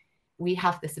we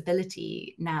have this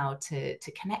ability now to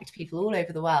connect people all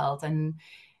over the world, and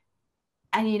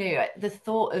the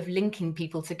thought of linking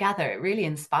people together, it really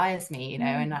inspires me,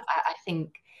 and I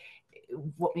think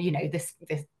what, you know, this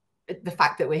the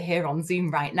fact that we're here on Zoom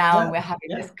right now and we're having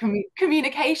this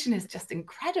communication is just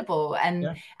incredible, and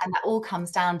that all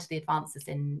comes down to the advances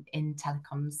in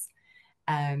telecoms,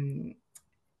 in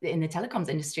the telecoms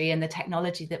industry, and the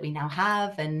technology that we now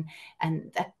have, and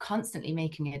they're constantly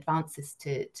making advances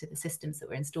to the systems that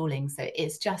we're installing. So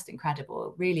it's just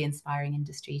incredible, really inspiring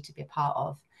industry to be a part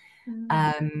of.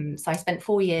 So I spent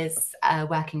 4 years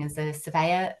working as a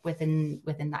surveyor within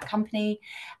that company,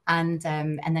 and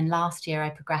then last year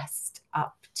I progressed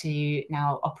up to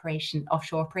now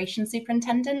offshore operations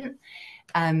superintendent.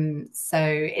 So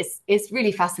it's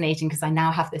really fascinating because I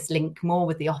now have this link more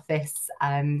with the office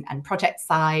and project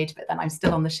side, but then I'm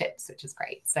still on the ships, which is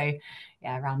great. So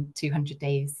yeah, around 200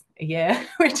 days a year,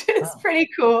 which is pretty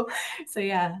cool. So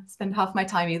yeah, spend half my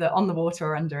time either on the water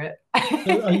or under it.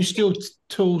 So are you still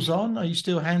tools on? Are you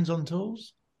still hands-on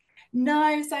tools?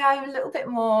 No, so I'm a little bit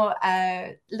more,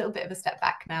 a little bit of a step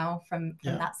back now from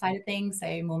that side of things,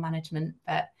 so more management.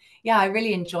 But yeah, I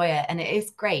really enjoy it, and it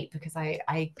is great because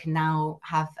I can now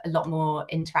have a lot more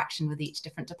interaction with each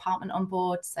different department on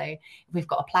board. So if we've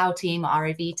got a plough team,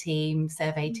 ROV team,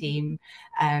 survey team,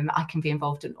 I can be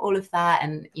involved in all of that,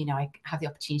 and you know, I have the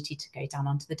opportunity to go down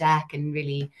onto the deck and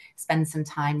really spend some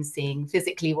time seeing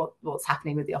physically what's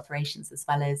happening with the operations, as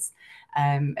well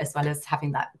as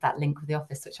having that link with the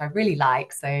office, which I really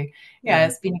like. So yeah,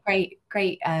 it's been a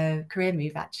great career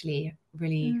move, actually.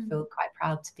 Really feel quite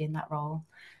proud to be in that role.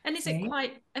 And is it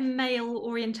quite a male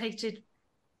orientated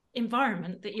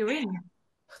environment that you're in?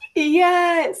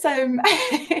 Yeah, it's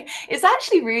it's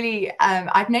actually really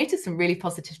I've noticed some really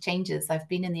positive changes. I've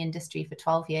been in the industry for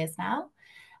 12 years now,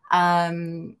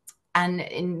 and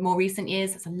in more recent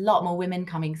years there's a lot more women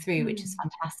coming through, which is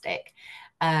fantastic.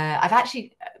 I've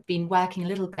actually been working a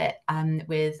little bit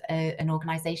with an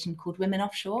organisation called Women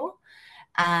Offshore,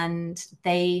 and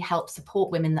they help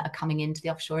support women that are coming into the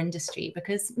offshore industry,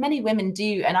 because many women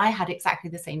do, and I had exactly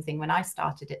the same thing when I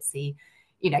started at sea.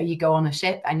 You know, you go on a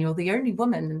ship and you're the only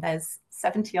woman, and there's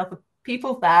 70 other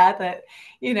people there that,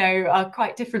 you know, are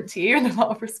quite different to you in a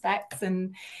lot of respects,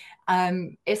 and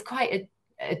it's quite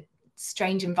a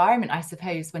strange environment, I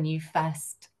suppose, when you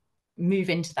first move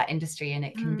into that industry, and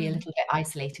it can be a little bit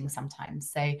isolating sometimes.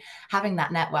 So having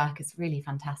that network is really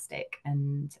fantastic,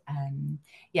 and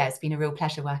yeah, it's been a real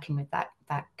pleasure working with that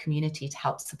community to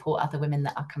help support other women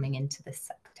that are coming into this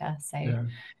sector. So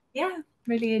yeah,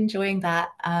 really enjoying that.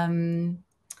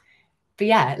 But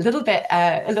yeah, a little bit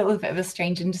of a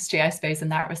strange industry, I suppose, in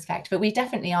that respect. But we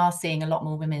definitely are seeing a lot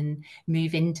more women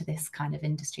move into this kind of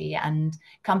industry, and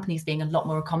companies being a lot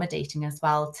more accommodating as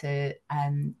well to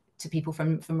people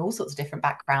from all sorts of different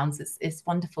backgrounds. It's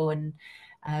wonderful, and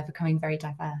becoming very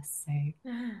diverse. So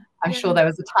I'm sure there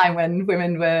was a time when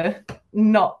women were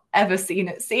not ever seen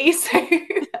at sea. So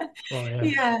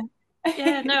yeah.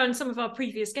 Yeah, no, and some of our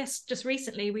previous guests just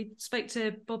recently, we spoke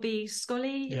to Bobby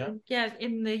Scully,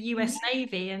 in the US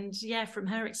Navy, and from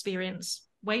her experience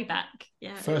way back.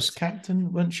 Yeah, first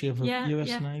captain, wasn't she, of a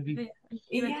US Navy?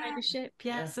 US Navy ship.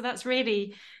 So that's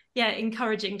really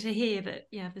encouraging to hear that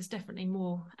there's definitely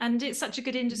more, and it's such a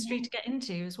good industry to get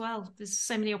into as well. There's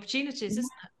so many opportunities, isn't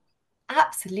it?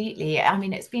 Absolutely. I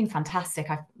mean, it's been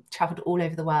fantastic. I've traveled all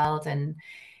over the world, and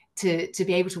to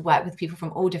be able to work with people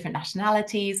from all different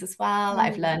nationalities as well.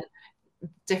 I've learned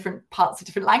different parts of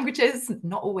different languages,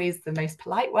 not always the most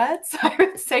polite words. I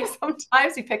would say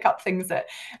sometimes you pick up things that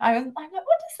I'm like, what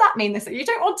does that mean? This, you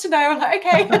don't want to know. I'm like,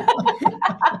 okay.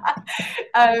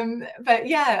 But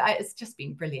yeah, it's just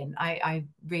been brilliant. I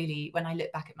really, when I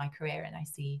look back at my career and I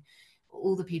see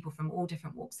all the people from all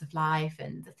different walks of life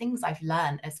and the things I've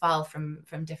learned as well from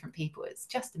different people, it's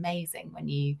just amazing when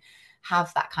you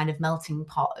have that kind of melting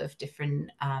pot of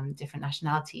different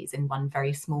nationalities in one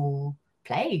very small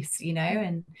place, you know,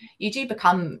 and you do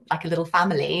become like a little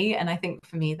family. And I think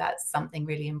for me that's something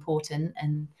really important.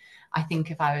 And I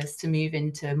think if I was to move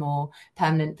into a more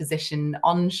permanent position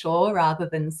onshore rather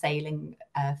than sailing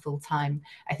full time,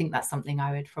 I think that's something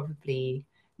I would probably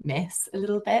miss a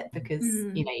little bit, because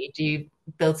you know, you do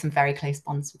build some very close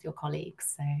bonds with your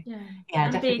colleagues. So yeah,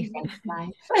 definitely friends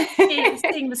life.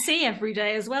 Seeing the sea every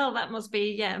day as well, that must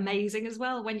be amazing as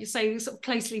well, when you're so sort of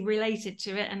closely related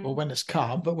to it. And well, when it's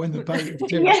calm, but when the boat is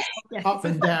up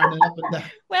and down and up and down,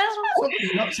 well,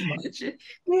 not so much.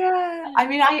 I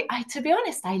mean, I to be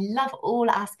honest, I love all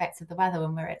aspects of the weather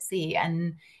when we're at sea,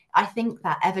 and I think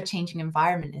that ever-changing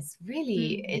environment is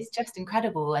really, it's just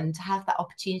incredible. And to have that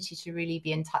opportunity to really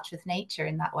be in touch with nature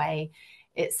in that way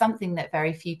it's something that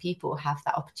very few people have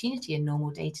that opportunity in normal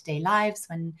day-to-day lives.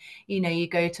 When, you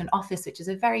go to an office, which is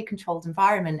a very controlled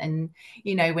environment, and,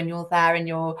 when you're there and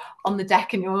you're on the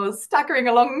deck and you're staggering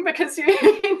along because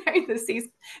the sea's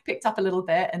picked up a little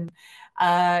bit, and,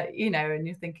 and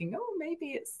you're thinking, oh,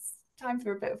 maybe it's time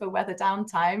for a bit of a weather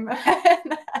downtime.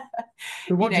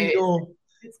 So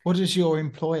what does your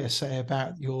employer say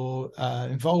about your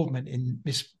involvement in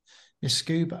Miss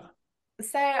Scuba?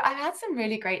 So I've had some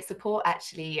really great support,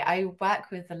 actually. I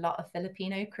work with a lot of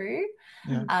Filipino crew.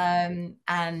 Yeah.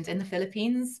 And in the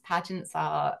Philippines, pageants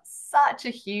are such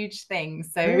a huge thing.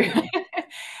 So Really?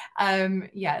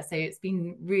 so it's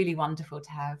been really wonderful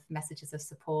to have messages of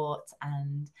support,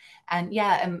 and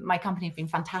my company have been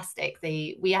fantastic.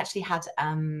 We actually had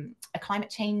a climate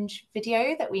change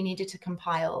video that we needed to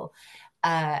compile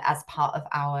as part of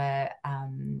our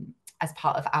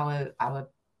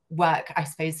work, I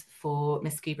suppose, for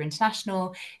Miss Scuba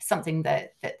International. Something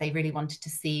that they really wanted to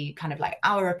see, kind of like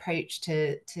our approach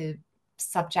to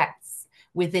subjects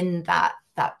within that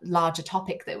larger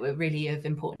topic that were really of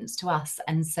importance to us.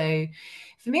 And so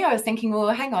for me, I was thinking, well,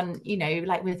 hang on,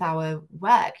 like with our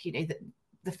work,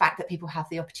 the fact that people have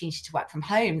the opportunity to work from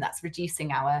home, that's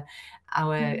reducing our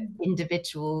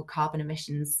individual carbon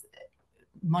emissions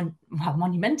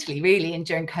monumentally, really. And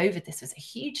during COVID, this was a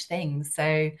huge thing.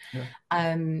 So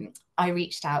I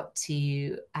reached out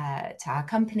to our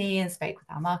company and spoke with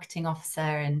our marketing officer,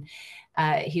 and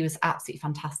he was absolutely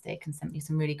fantastic and sent me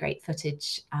some really great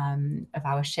footage of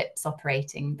our ships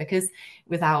operating, because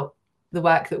without the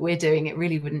work that we're doing, it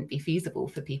really wouldn't be feasible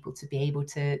for people to be able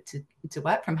to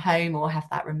work from home or have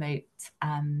that remote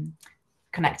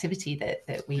connectivity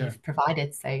that we've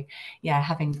provided. So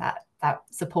having that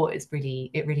support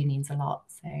really means a lot.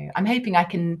 So I'm hoping I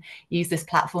can use this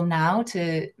platform now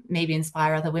to maybe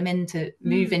inspire other women to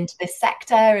move into this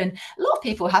sector. And a lot of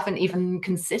people haven't even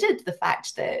considered the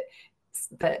fact that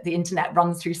the internet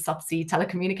runs through subsea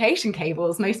telecommunication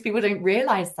cables. Most people don't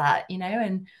realize that,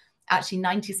 and actually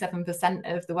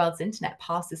 97% of the world's internet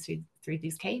passes through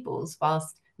these cables,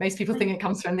 whilst most people think it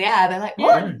comes from the air. They're like,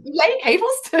 what? You lay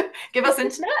cables to give us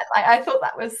internet? I thought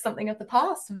that was something of the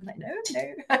past. I'm like, no.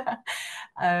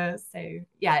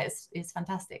 It's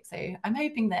fantastic. So I'm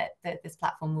hoping that this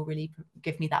platform will really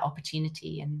give me that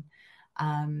opportunity. And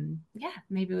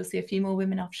maybe we'll see a few more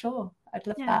women offshore. I'd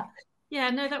love that. Yeah,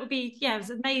 no, that would be, it was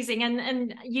amazing.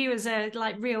 And you as a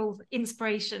real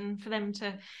inspiration for them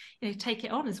to, take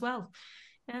it on as well.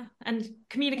 Yeah. And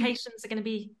communications are going to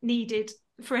be needed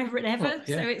forever and ever.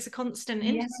 So it's a constant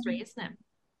industry, isn't it?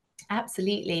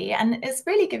 Absolutely. And it's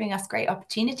really giving us great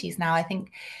opportunities now. I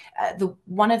think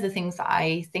one of the things that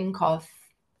I think of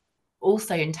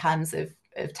also in terms of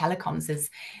telecoms is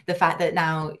the fact that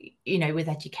now, with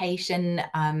education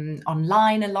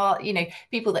online a lot,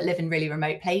 people that live in really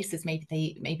remote places,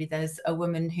 maybe there's a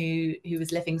woman who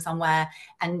was living somewhere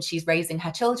and she's raising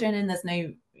her children, and there's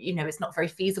no, it's not very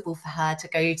feasible for her to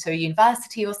go to a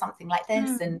university or something like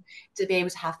this. And to be able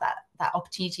to have that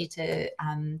opportunity to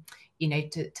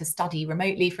to study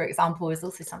remotely, for example, is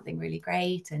also something really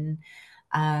great. And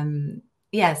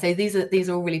so these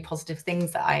are all really positive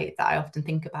things that I often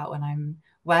think about when I'm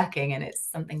working, and it's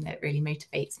something that really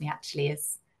motivates me, actually,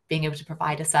 is being able to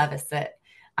provide a service that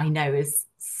I know is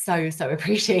so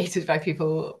appreciated by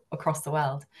people across the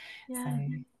world.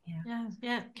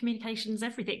 Communication's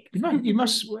everything. You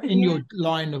must in your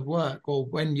line of work, or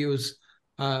when you was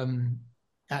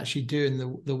actually doing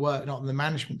the work, not on the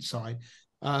management side,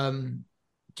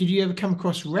 did you ever come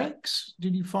across wrecks?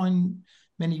 Did you find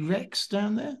many wrecks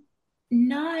down there?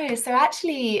 No. So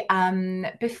actually,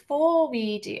 before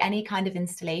we do any kind of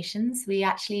installations, we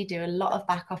actually do a lot of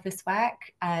back office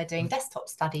work, doing desktop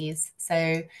studies.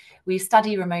 So we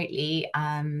study remotely,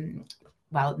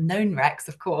 known wrecks,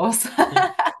 of course,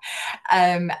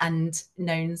 and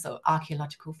known sort of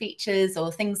archaeological features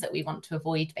or things that we want to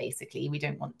avoid. Basically, we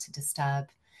don't want to disturb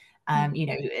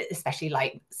especially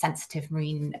like sensitive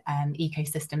marine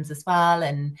ecosystems as well.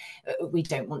 And we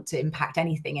don't want to impact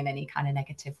anything in any kind of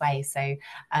negative way. So,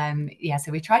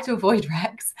 so we try to avoid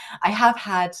wrecks. I have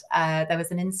had, there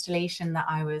was an installation that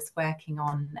I was working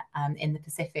on in the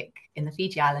Pacific, in the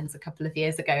Fiji Islands a couple of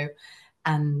years ago.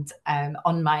 And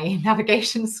on my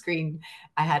navigation screen,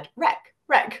 I had wreck.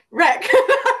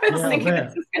 I was thinking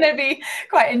this is going to be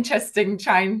quite interesting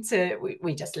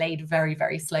we just laid very,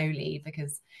 very slowly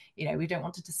because, we don't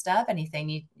want to disturb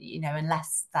anything,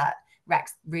 unless that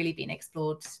wreck's really been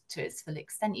explored to its full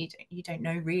extent. You don't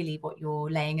know really what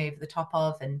you're laying over the top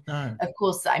of. And of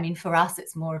course, I mean, for us,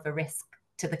 it's more of a risk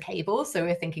to the cable. So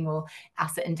we're thinking, well,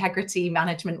 asset integrity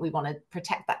management, we want to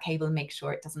protect that cable and make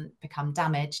sure it doesn't become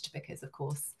damaged, because of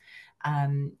course,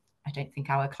 I don't think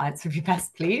our clients would be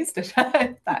best pleased if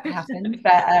that happened,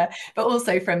 but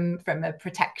also from a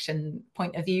protection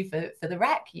point of view for the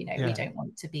wreck, we don't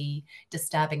want to be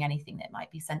disturbing anything that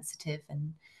might be sensitive,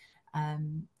 and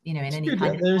in it's any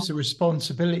kind of. There's a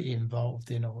responsibility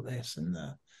involved in all this, and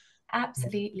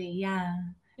absolutely, yeah.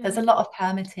 There's a lot of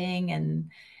permitting, and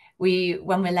when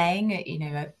we're laying,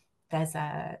 there's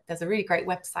a really great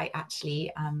website,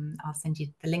 actually. I'll send you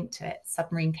the link to it,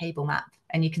 Submarine Cable Map,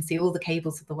 and you can see all the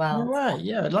cables of the world. Oh, right,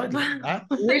 yeah, I'd like that.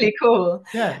 Really cool.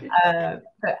 Yeah.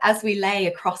 But as we lay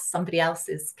across somebody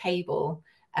else's cable,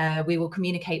 we will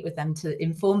communicate with them to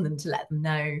inform them, to let them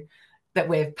know that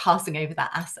we're passing over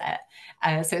that asset.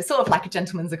 So it's sort of like a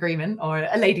gentleman's agreement or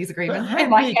a lady's agreement in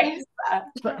my case.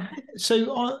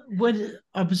 So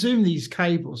I presume these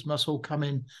cables must all come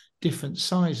in different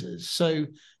sizes. So,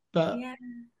 but yeah.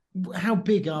 How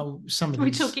big are some of these?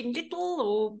 Are we talking little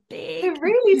or big? They're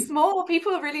really small.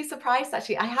 People are really surprised,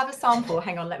 actually. I have a sample.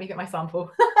 Hang on, let me get my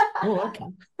sample. Oh, okay.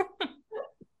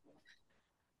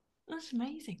 That's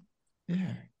amazing.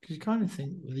 Yeah, because you kind of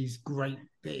think with these great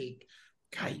big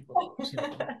cables,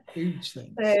 huge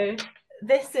things. So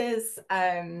this is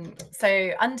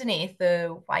so underneath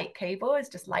the white cable is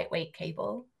just lightweight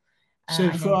cable. So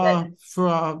for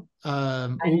our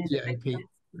audio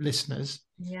listeners,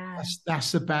 yeah,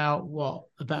 that's about what?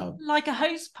 About like a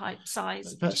hose pipe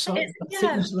size.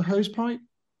 Thickness of a hose pipe?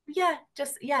 Yeah,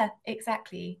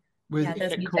 exactly. With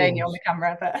there's me showing you on the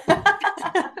camera, but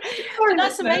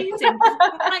that's amazing.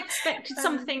 I expected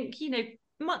something,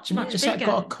 much bigger. Has that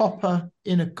got a copper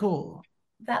inner core?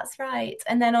 That's right.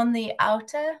 And then on the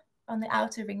outer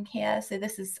ring here, so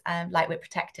this is lightweight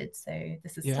protected, so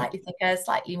this is slightly thicker,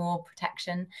 slightly more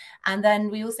protection. And then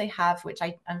we also have, which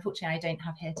unfortunately I don't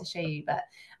have here to show you, but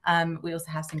we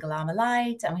also have single armor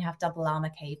light, and we have double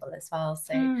armor cable as well.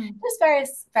 So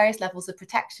just various levels of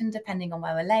protection depending on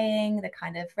where we're laying, the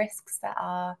kind of risks that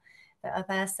are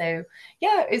there. So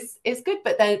yeah, it's good,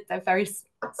 but they're very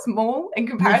small in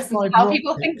comparison to how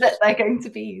people think that they're going to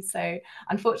be. So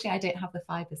unfortunately I don't have the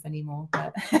fibers anymore,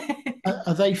 but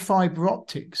are they fiber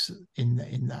optics in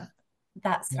that?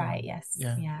 That's right, yes.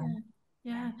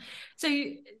 Yeah. So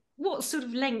what sort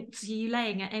of lengths are you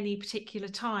laying at any particular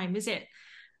time? Is it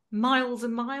miles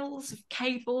and miles of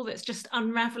cable that's just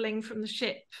unraveling from the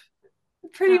ship?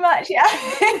 Pretty much, yeah.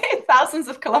 Thousands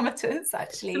of kilometers,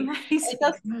 actually.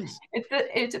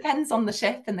 It depends on the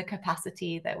ship and the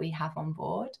capacity that we have on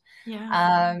board.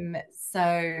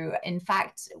 So in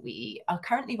fact, we are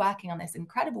currently working on this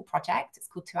incredible project. It's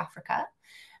called To Africa.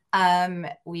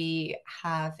 We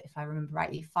have, if I remember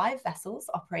rightly, 5 vessels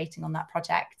operating on that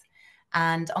project.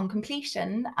 And on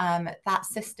completion, that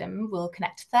system will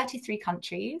connect 33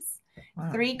 countries,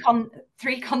 wow.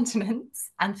 3 continents,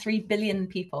 and 3 billion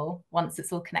people once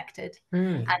it's all connected.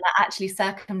 And that actually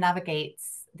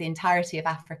circumnavigates the entirety of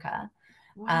Africa.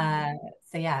 Wow.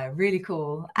 So yeah, really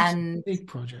cool. That's and a big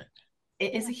project.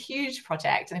 It is a huge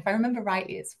project. And if I remember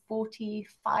rightly, it's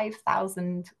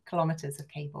 45,000 kilometers of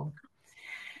cable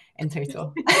in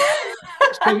total.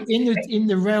 So in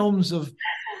the realms of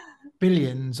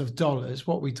billions of dollars,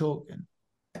 what are we talking?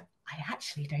 I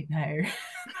actually don't know.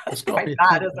 It's quite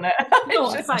bad, isn't it?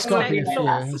 It's got to be a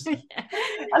few.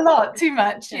 A lot, too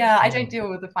much. Yeah, I don't deal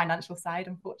with the financial side,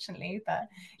 unfortunately, but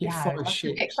I'll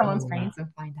pick someone's brains and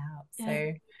find out.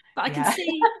 So, but I can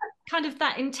see kind of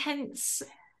that intense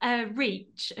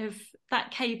reach of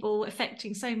that cable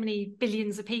affecting so many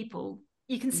billions of people.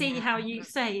 You can see how you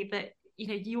say that,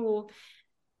 you're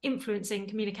influencing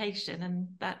communication, and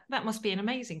that must be an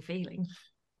amazing feeling.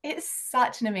 It's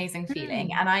such an amazing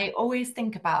feeling. And I always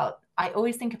think about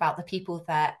the people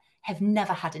that have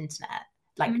never had internet,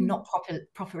 like not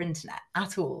proper internet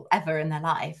at all ever in their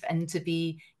life, and to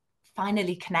be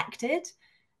finally connected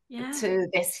to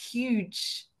this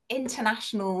huge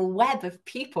international web of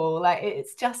people. Like,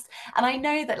 it's just, and I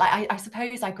know that, like, I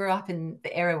suppose I grew up in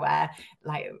the era where,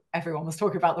 like, everyone was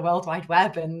talking about the World Wide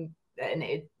Web, and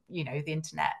it, the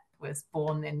internet was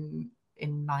born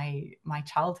in my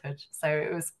childhood. So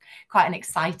it was quite an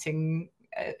exciting,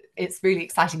 it's really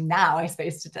exciting now, I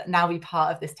suppose, to now be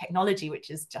part of this technology, which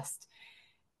is just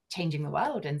changing the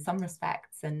world in some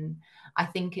respects. And I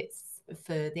think it's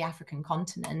for the African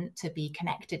continent to be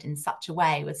connected in such a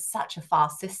way with such a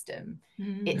fast system,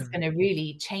 it's going to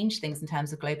really change things in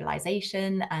terms of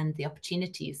globalization and the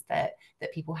opportunities that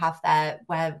people have there,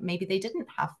 where maybe they didn't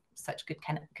have such good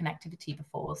connectivity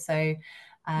before. So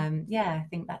I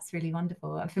think that's really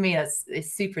wonderful, and for me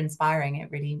it's super inspiring. It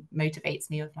really motivates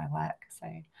me with my work. So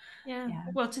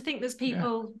well, to think there's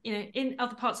people in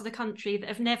other parts of the country that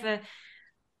have never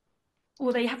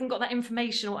or they haven't got that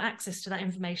information or access to that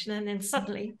information, and then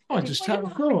suddenly I just had a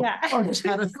thought.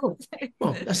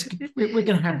 Well, we're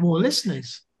going to have more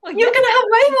listeners. Well, you're going to have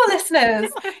way more listeners.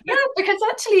 Yeah, because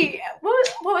actually, what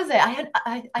was it?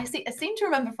 I seem to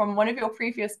remember from one of your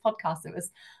previous podcasts, it was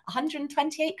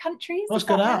 128 countries. What's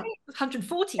gone up?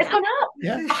 140. It's gone up.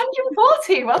 Yeah.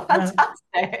 140. Well,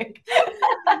 fantastic.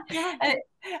 Yeah.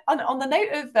 On the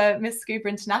note of Miss Scuba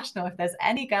International, if there's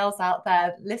any girls out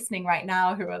there listening right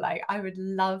now who are like, I would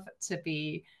love to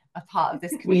be a part of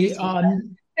this community,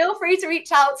 feel free to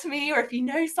reach out to me, or if you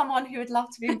know someone who would love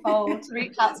to be involved,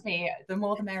 reach out to me. The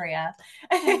more the merrier.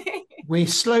 We're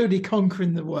slowly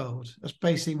conquering the world. That's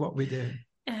basically what we're doing.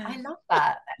 I love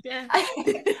that. Yeah.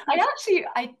 I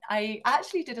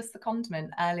actually did a secondment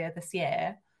earlier this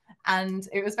year, and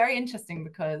it was very interesting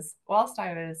because whilst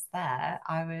I was there,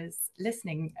 I was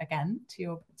listening again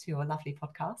to your lovely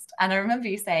podcast, and I remember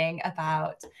you saying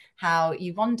about how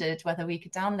you wondered whether we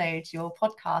could download your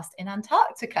podcast in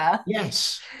Antarctica.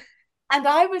 Yes. And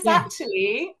I was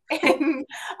actually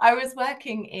I was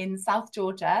working in South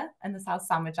Georgia and the South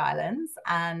Sandwich Islands,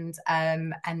 and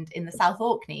in the South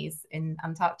Orkneys in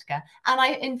Antarctica. And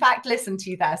I, in fact, listened to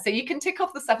you there. So you can tick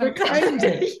off the 7 claimed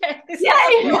it.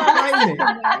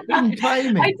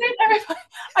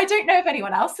 I don't know if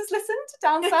anyone else has listened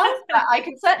down south, but I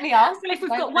can certainly ask. Well, if we've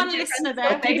got one listener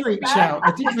there, I did reach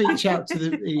out to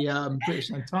the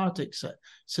British Antarctic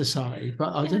Society,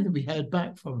 but I don't think we heard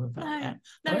back from them about that.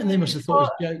 I think they must have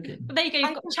thought I was joking. But there you go,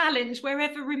 you've got a challenge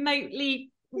wherever remote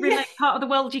part of the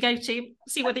world you go to,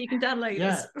 see whether you can download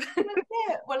this.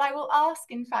 Well, I will ask,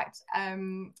 in fact,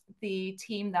 the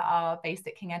team that are based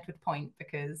at King Edward Point,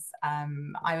 because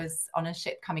I was on a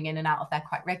ship coming in and out of there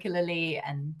quite regularly,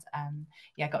 and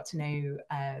got to know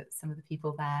some of the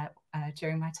people there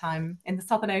during my time in the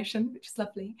Southern Ocean, which is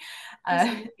lovely.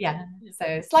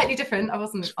 So slightly different. I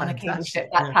wasn't on a cable ship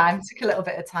that time. Took a little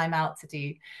bit of time out to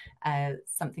do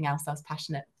something else I was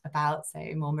passionate about, so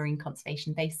more marine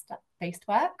conservation based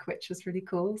work, which was really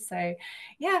cool. So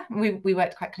we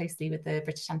worked quite closely with the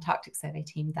British Antarctic Survey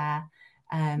team there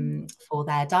for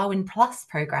their Darwin Plus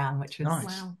program, which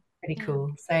was pretty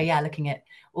cool. So looking at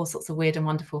all sorts of weird and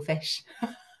wonderful fish.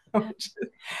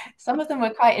 Some of them were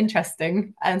quite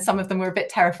interesting and some of them were a bit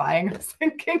terrifying, I was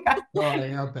thinking. I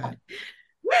bet.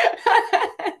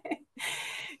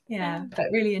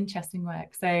 But really interesting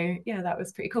work. So that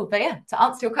was pretty cool. But to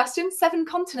answer your question, 7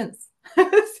 continents. So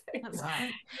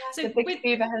the Big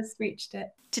Scuba has reached it.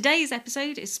 Today's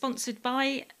episode is sponsored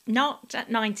by Narked at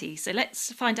 90, so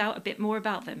let's find out a bit more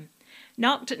about them.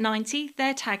 Narked at 90,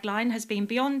 their tagline has been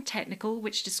beyond technical,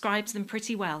 which describes them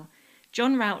pretty well.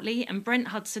 John Routley and Brent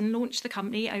Hudson launched the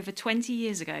company over 20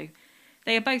 years ago.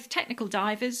 They are both technical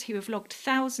divers who have logged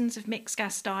thousands of mixed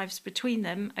gas dives between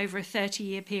them over a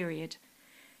 30-year period.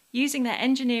 Using their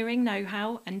engineering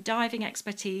know-how and diving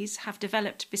expertise, have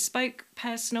developed bespoke,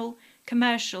 personal,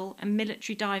 commercial and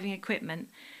military diving equipment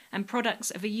and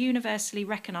products of a universally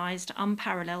recognised,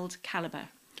 unparalleled calibre.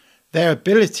 Their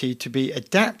ability to be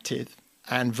adaptive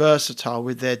and versatile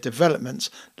with their developments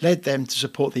led them to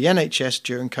support the NHS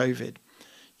during COVID.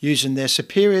 Using their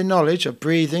superior knowledge of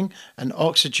breathing and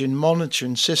oxygen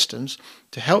monitoring systems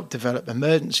to help develop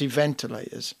emergency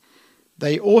ventilators.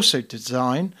 They also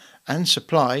design and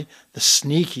supply the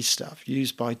sneaky stuff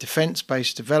used by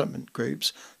defence-based development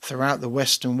groups throughout the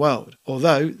Western world,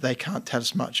 although they can't tell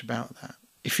us much about that.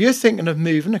 If you're thinking of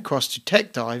moving across to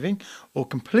tech diving or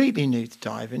completely new to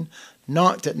diving,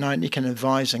 Narked at 90 can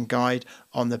advise and guide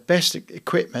on the best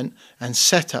equipment and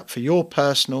setup for your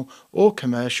personal or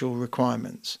commercial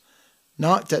requirements.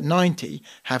 Narked at 90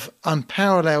 have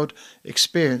unparalleled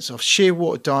experience of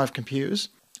shearwater dive computers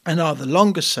and are the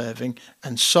longest serving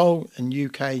and sole and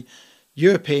UK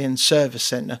European service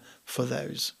centre for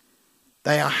those.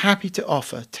 They are happy to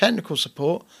offer technical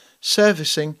support,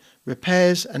 servicing,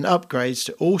 repairs and upgrades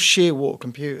to all shearwater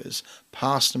computers,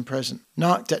 past and present.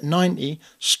 Narked at 90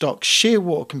 stock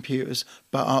shearwater computers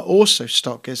but are also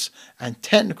stockists and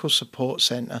technical support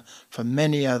centre for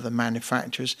many other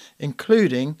manufacturers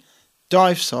including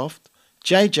Divesoft,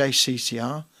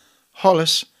 JJCCR,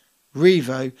 Hollis,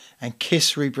 Revo and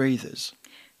Kiss Rebreathers.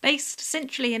 Based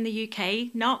centrally in the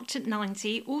UK, Narked at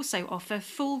 90 also offer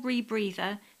full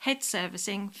rebreather head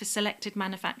servicing for selected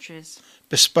manufacturers.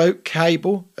 Bespoke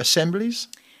cable assemblies.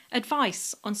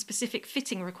 Advice on specific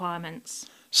fitting requirements.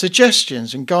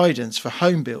 Suggestions and guidance for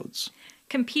home builds.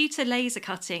 Computer laser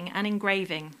cutting and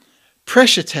engraving.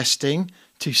 Pressure testing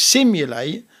to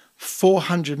simulate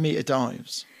 400-metre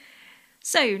dives.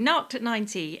 So, Narked at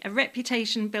 90, a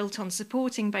reputation built on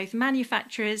supporting both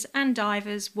manufacturers and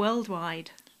divers worldwide.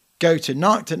 go to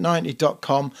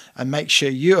narkedat90.com and make sure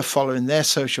you are following their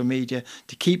social media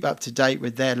to keep up to date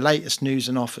with their latest news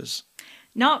and offers.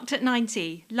 Narked at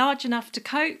 90, large enough to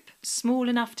cope, small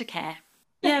enough to care.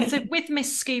 Yeah, so with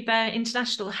Miss Scuba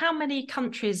International, how many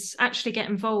countries actually get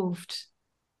involved?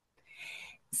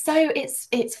 So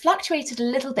it's fluctuated a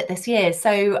little bit this year.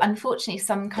 So unfortunately,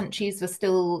 some countries were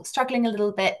still struggling a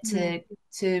little bit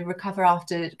to recover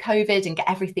after COVID and get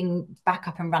everything back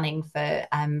up and running for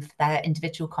their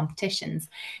individual competitions.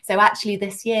 So actually,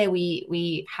 this year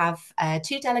we have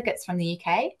 2 delegates from the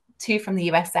UK, 2 from the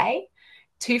USA,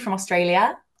 2 from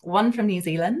Australia, 1 from New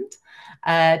Zealand,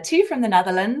 2 from the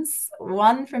Netherlands,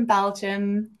 1 from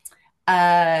Belgium, 2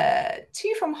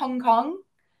 from Hong Kong.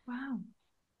 Wow.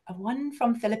 1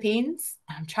 from Philippines.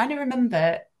 I'm trying to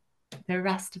remember the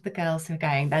rest of the girls who are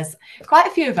going. There's quite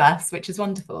a few of us, which is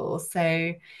wonderful.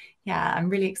 So yeah, I'm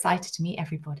really excited to meet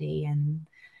everybody. And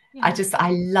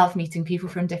I love meeting people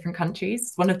from different countries.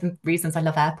 It's one of the reasons I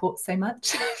love airports so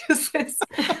much. It's,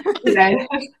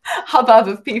 hubbub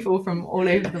of people from all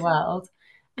over the world.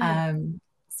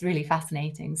 It's really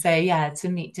fascinating. So yeah, to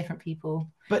meet different people.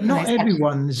 But not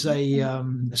everyone's a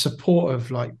supporter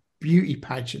of like beauty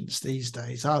pageants these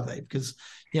days, are they? Because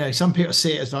some people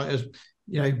see it as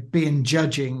being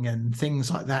judging and things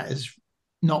like that is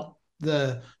not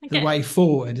the way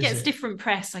forward. Gets different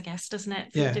press, I guess, doesn't it?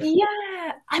 Yeah.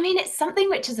 I mean, it's something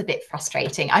which is a bit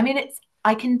frustrating. I mean,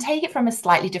 I can take it from a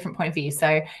slightly different point of view.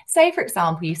 So say, for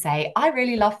example, you say, I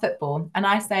really love football. And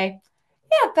I say,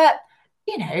 yeah, but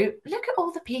look at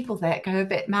all the people that go a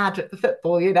bit mad at the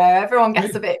football. Everyone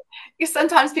gets a bit,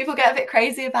 sometimes people get a bit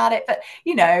crazy about it. But,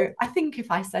 I think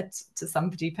if I said to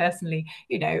somebody personally,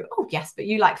 oh, yes, but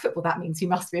you like football, that means you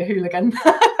must be a hooligan.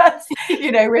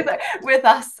 With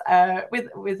us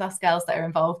girls that are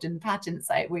involved in pageants,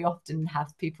 we often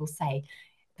have people say,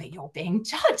 but you're being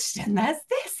judged and there's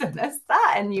this and there's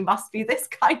that and you must be this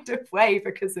kind of way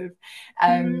because of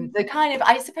the kind of,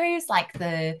 I suppose, like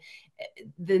the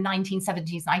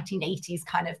 1970s, 1980s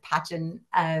kind of pageant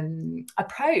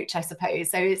approach, I suppose.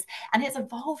 So it's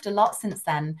evolved a lot since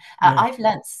then. I've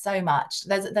learnt so much.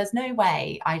 There's no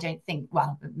way, I don't think,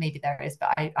 well, maybe there is,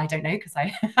 but I don't know because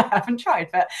I haven't tried.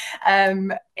 But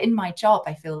in my job,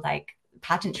 I feel like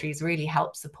pageantry has really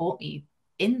helped support me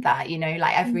in that,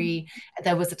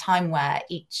 there was a time where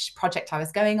each project I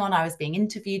was going on, I was being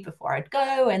interviewed before I'd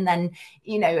go. And then,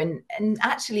 and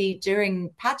actually during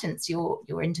pageants,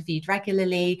 you're interviewed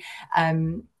regularly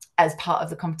as part of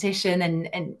the competition.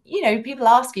 And people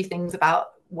ask you things about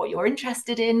what you're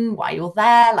interested in, why you're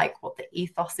there, like what the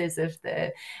ethos is of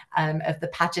the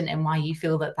pageant and why you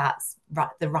feel that that's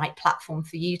the right platform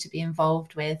for you to be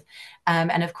involved with.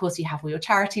 And of course, you have all your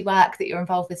charity work that you're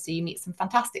involved with, so you meet some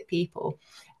fantastic people.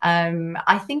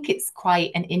 I think it's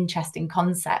quite an interesting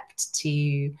concept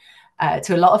to a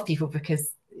lot of people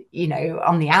because,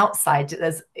 on the outside,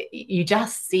 you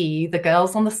just see the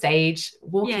girls on the stage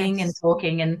walking and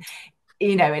talking and,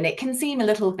 and it can seem a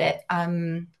little bit...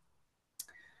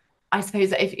 I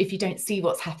suppose if you don't see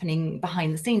what's happening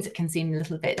behind the scenes, it can seem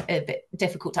a bit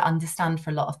difficult to understand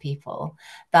for a lot of people.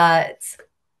 But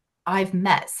I've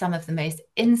met some of the most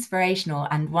inspirational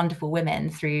and wonderful women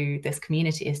through this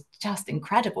community. Is just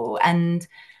incredible. And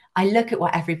I look at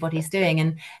what everybody's doing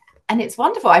and it's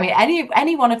wonderful. I mean,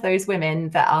 any one of those women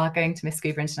that are going to Miss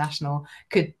Scuba International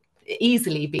could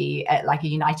easily be at like a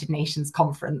United Nations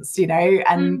conference,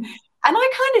 And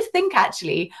I kind of think,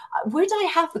 actually, would I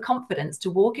have the confidence to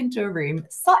walk into a room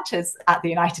such as at the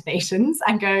United Nations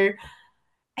and go,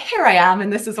 here I am,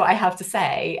 and this is what I have to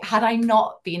say, had I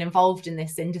not been involved in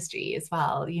this industry as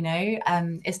well?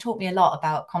 It's taught me a lot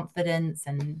about confidence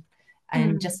and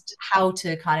just how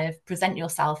to kind of present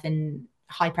yourself in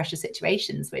high pressure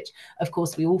situations, which of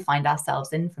course we all find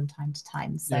ourselves in from time to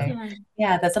time. So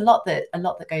yeah, there's a lot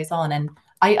that goes on. And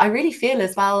I really feel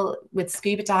as well with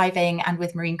scuba diving and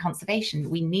with marine conservation,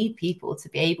 we need people to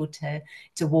be able to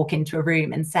walk into a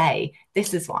room and say,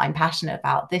 this is what I'm passionate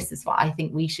about. This is what I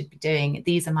think we should be doing.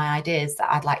 These are my ideas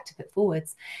that I'd like to put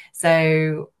forwards.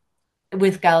 So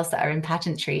with girls that are in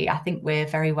pageantry, I think we're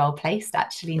very well placed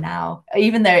actually now,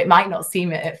 even though it might not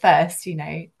seem it at first,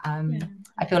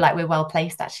 I feel like we're well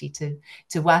placed actually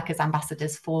to work as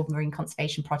ambassadors for marine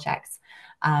conservation projects.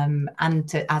 And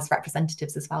as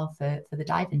representatives as well for the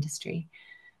dive industry.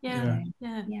 Yeah.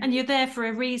 And you're there for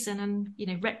a reason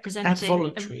and, representing. And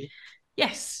voluntary.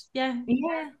 Yes. Yeah,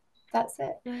 that's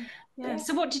it. Yeah.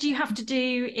 So what did you have to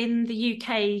do in the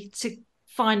UK to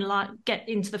get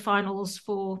into the finals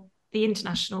for the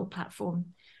international platform?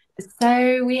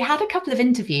 So we had a couple of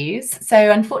interviews.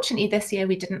 So unfortunately this year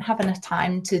we didn't have enough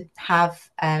time to have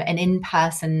an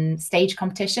in-person stage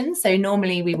competition. So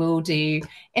normally we will do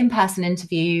in-person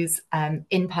interviews,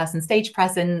 in-person stage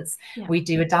presence. Yeah. We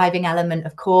do a diving element,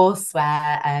 of course,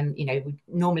 where, we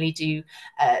normally do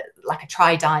like a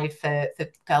try dive for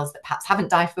girls that perhaps haven't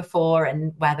dived before,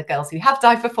 and where the girls who have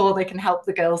dived before, they can help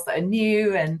the girls that are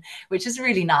new, and which is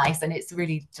really nice. And it's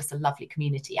really just a lovely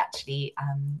community, actually.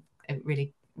 It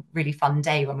really fun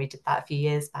day when we did that a few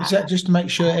years back. Is that just to make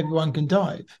sure everyone can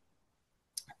dive?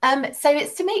 So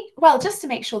it's just to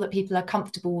make sure that people are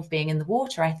comfortable with being in the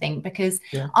water, I think, because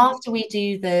after we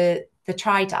do the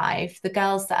try dive, the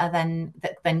girls that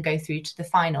then go through to the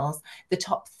finals, the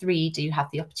top 3 do have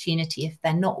the opportunity, if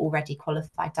they're not already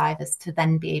qualified divers, to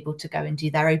then be able to go and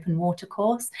do their open water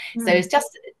course. So it's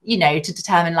just, to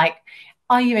determine, like,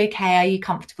 are you okay? Are you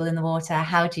comfortable in the water?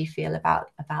 How do you feel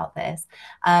about this?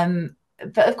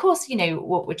 But of course,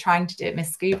 what we're trying to do at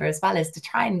Miss Scuba as well is to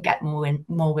try and get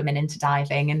more women into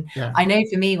diving. And I know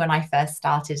for me, when I first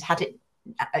started, had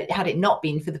it not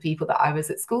been for the people that I was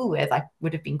at school with, I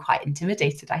would have been quite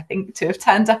intimidated, I think, to have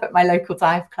turned up at my local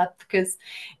dive club, because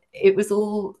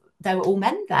there were all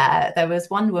men there. There was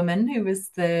one woman who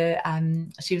was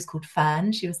she was called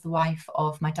Fern. She was the wife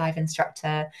of my dive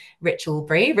instructor, Rich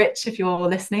Albury. Rich, if you're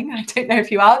listening, I don't know if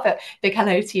you are, but big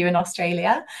hello to you in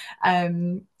Australia.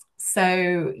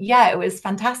 So yeah, it was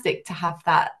fantastic to have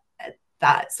that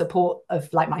support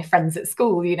of, like, my friends at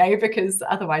school, because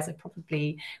otherwise I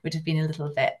probably would have been a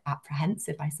little bit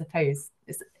apprehensive, I suppose.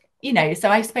 So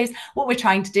I suppose what we're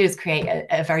trying to do is create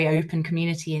a very open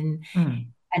community and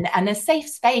a safe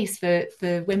space for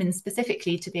women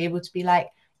specifically to be able to be like,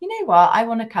 you know what, I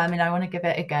want to come and I want to give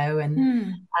it a go,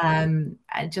 and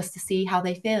just to see how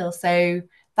they feel. So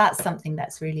that's something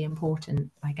that's really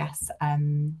important, I guess.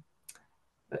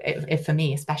 If for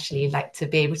me especially, like, to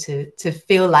be able to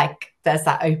feel like there's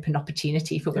that open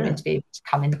opportunity for women to be able to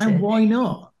come into. And why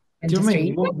not? Do you know what I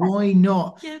mean? Why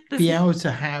not be able to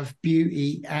have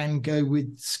beauty and go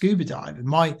with scuba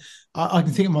diving? I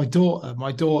can think of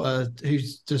my daughter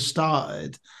who's just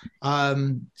started.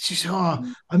 She said,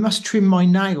 I must trim my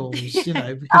nails, because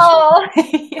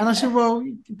and I said, well,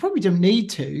 you probably don't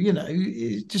need to,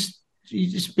 you're just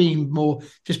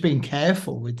being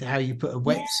careful with how you put a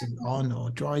wetsuit on or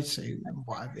dry suit and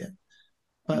whatever.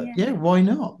 But why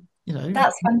not?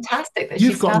 That's fantastic that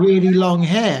you've got really long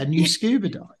hair and you scuba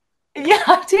dive. Yeah,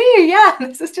 I do. Yeah,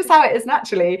 this is just how it is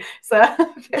naturally. So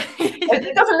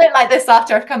it doesn't look like this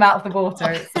after I've come out of the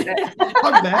water. It's a bit...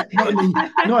 I bet.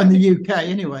 Not in the UK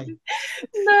anyway.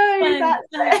 No, that's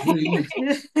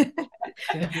it.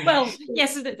 Well,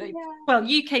 yes. Well,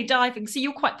 UK diving. So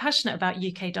you're quite passionate about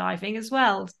UK diving as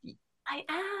well. I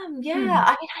am, yeah.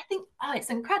 I mean, I think,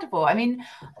 it's incredible. I mean,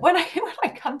 when I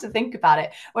come to think about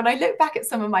it, when I look back at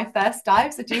some of my first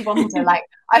dives, I do wonder, like,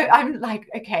 I'm like,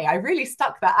 okay, I really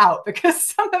stuck that out, because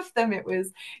some of them, it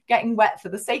was getting wet for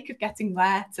the sake of getting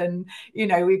wet, and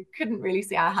we couldn't really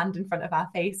see our hand in front of our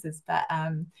faces. But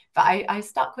I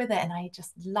stuck with it, and I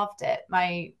just loved it.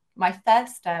 My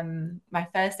first open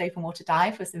water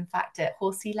dive was, in fact, at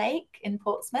Horsey Lake in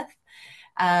Portsmouth.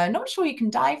 Not sure you can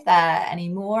dive there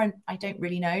anymore, and I don't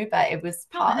really know, but it was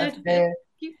part of the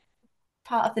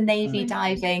Navy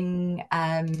diving.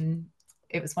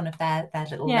 It was one of their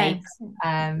little lakes.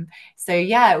 So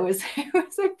yeah, it was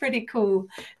a pretty cool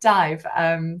dive.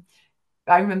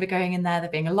 I remember going in there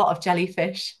being a lot of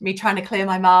jellyfish, me trying to clear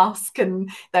my mask,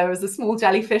 and there was a small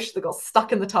jellyfish that got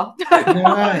stuck in the top.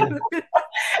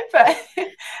 But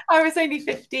I was only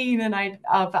 15, and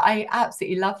but I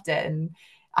absolutely loved it, and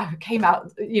I came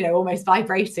out, almost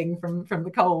vibrating from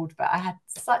the cold. But I had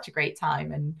such a great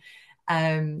time, and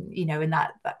and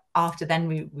that after then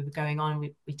we were going on.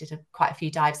 We did quite a few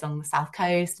dives along the south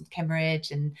coast,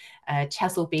 Kimmeridge and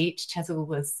Chesil Beach. Chesil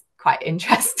was quite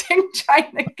interesting,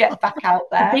 trying to get back out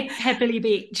there. Big pebbly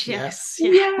beach, yes.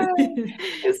 Yeah.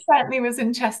 It certainly was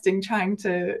interesting trying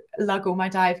to lug all my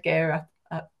dive gear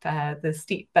up the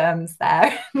steep berms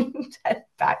there and head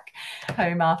back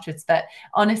home afterwards. But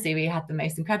honestly, we had the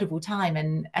most incredible time,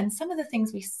 and some of the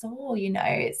things we saw,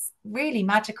 it's really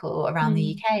magical around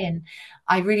the UK, and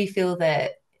I really feel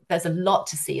that there's a lot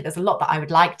to see. There's a lot that I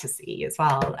would like to see as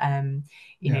well.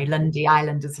 Lundy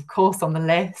Island is, of course, on the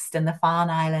list, and the Farne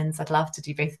Islands. I'd love to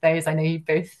do both of those. I know you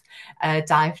both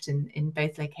dived in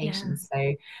both locations.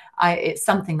 So it's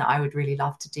something that I would really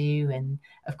love to do. And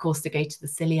of course, to go to the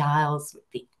Scilly Isles would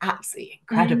be absolutely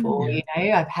incredible.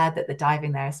 I've heard that the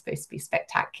diving there is supposed to be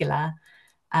spectacular.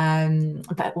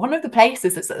 But one of the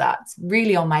places that's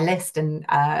really on my list and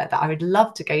that I would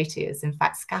love to go to is in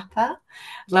fact Scapa.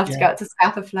 I'd love to go up to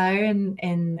Scapa Flow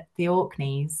in the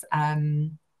Orkneys.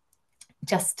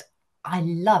 I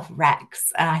love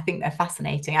wrecks and I think they're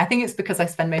fascinating. I think it's because I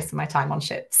spend most of my time on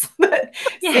ships.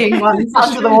 Seeing ones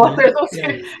under the water is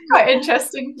also quite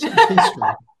interesting.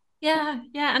 Yeah,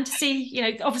 and to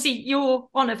see, obviously you're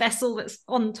on a vessel that's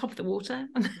on top of the water,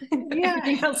 and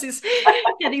everything else is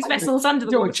these vessels under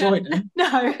the water.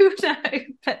 No,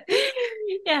 but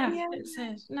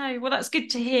no. Well, that's good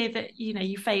to hear that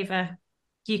you favour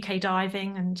UK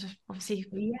diving, and obviously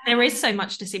there is so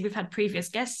much to see. We've had previous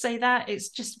guests say that it's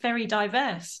just very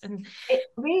diverse, and it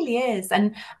really is.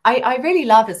 And I really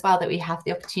love as well that we have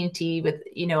the opportunity with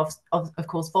of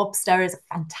course Vobster is a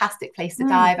fantastic place to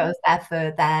dive. I was there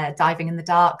for their diving in the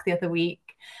dark the other week,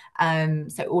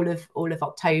 so all of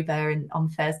October, and on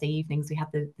Thursday evenings we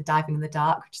had the diving in the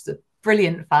dark, which is a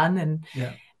brilliant fun. And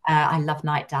I love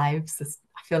night dives.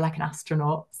 I feel like an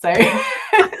astronaut, so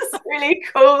it's really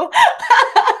cool.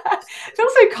 It's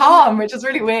also calm, which is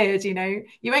really weird. You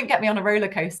won't get me on a roller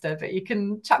coaster, but you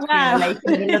can chuck me in a lake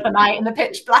in the middle of the night in the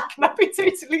pitch black and I'll be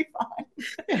totally fine.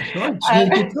 Yeah, right. Just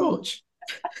need a good torch.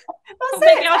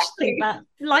 Maybe I should think that,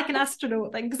 like an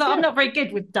astronaut then, because I'm not very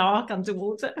good with dark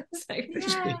underwater. So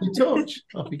just get your torch.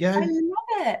 Off you go. I love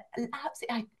it.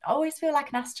 Absolutely. I always feel like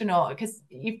an astronaut because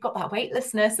you've got that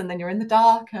weightlessness and then you're in the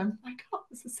dark. And I'm like, oh,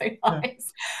 this is so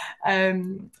nice.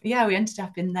 We ended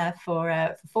up in there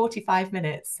for 45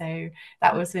 minutes. So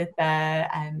that was with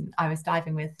I was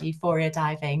diving with Euphoria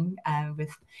Diving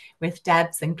with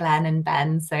Debs and Glenn and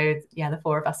Ben. So the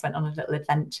four of us went on a little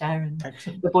adventure, and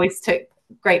the boys took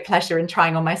great pleasure in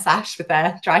trying on my sash with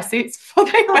their dry suits before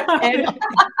they went in.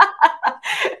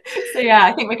 So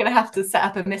I think we're going to have to set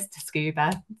up a Mr.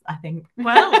 Scuba, I think.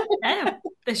 Well,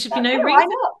 there should be no reason.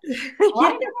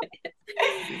 Why not?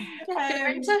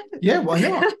 Why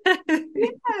not?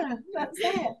 That's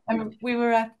it. We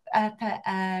were up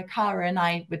at Cara and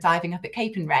I were diving up at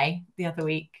Cape and Ray the other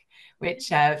week, which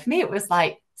for me it was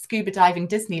like scuba diving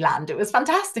Disneyland. It was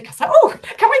fantastic. I was like, oh,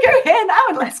 can we go here now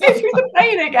and let's go through the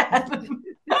plane again?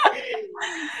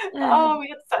 Oh, we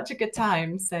had such a good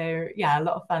time. So a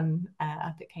lot of fun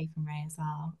up at Cape and Ray as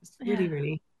well. It was really,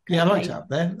 really great. I liked it up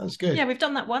there. That's good. Yeah, we've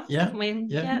done that once, haven't we?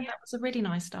 That was a really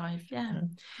nice dive.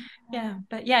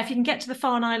 But if you can get to the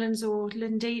Farne Islands or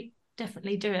Lundy,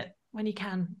 definitely do it when you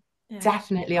can.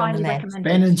 Definitely on the list.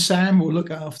 Ben and Sam will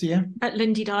look after you at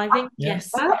Lundy diving.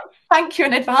 Yes. Well, thank you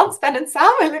in advance, Ben and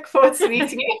Sam. I look forward to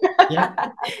meeting you.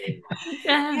 That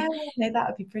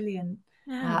would be brilliant.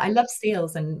 I love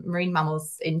seals and marine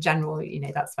mammals in general.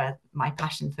 That's where my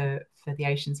passion for the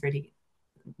oceans really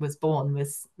was born,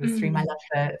 was through my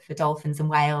love for dolphins and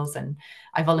whales. And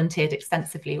I volunteered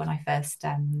extensively when I first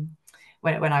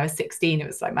when I was 16. It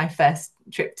was like my first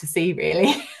trip to sea,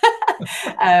 really.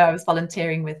 I was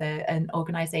volunteering with an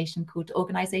organisation called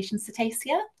Organisation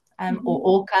Cetacea, or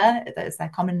Orca, as they're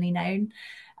commonly known,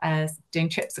 doing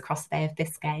trips across the Bay of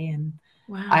Biscay. And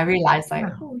I realised,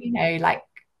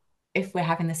 if we're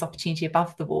having this opportunity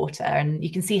above the water, and you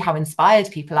can see how inspired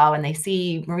people are when they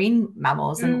see marine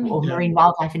mammals or marine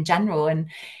wildlife in general, and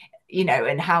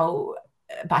and how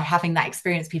by having that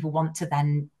experience people want to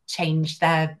then change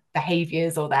their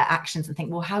behaviours or their actions and think,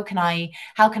 well, how can I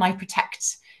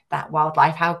protect that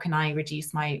wildlife? How can I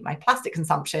reduce my plastic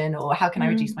consumption, or how can I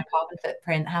reduce my carbon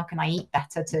footprint? How can I eat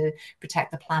better to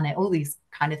protect the planet? All these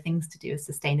kind of things to do with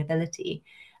sustainability.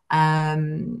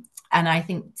 And I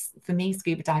think for me,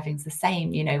 scuba diving is the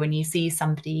same. When you see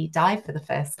somebody dive for the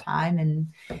first time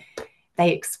and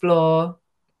they explore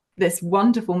this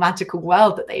wonderful, magical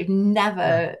world that they've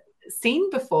never seen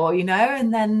before,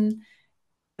 and then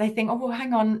they think, oh, well,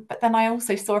 hang on, but then I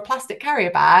also saw a plastic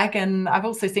carrier bag, and I've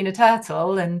also seen a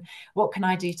turtle, and what can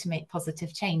I do to make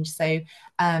positive change? So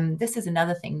this is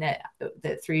another thing that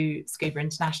through Scuba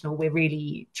International, we're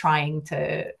really trying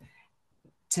to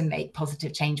make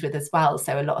positive change with as well.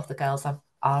 So a lot of the girls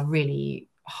are really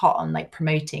hot on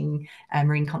promoting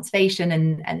marine conservation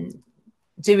and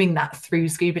doing that through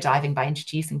scuba diving by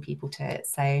introducing people to it.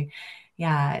 So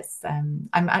it's I'm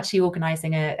actually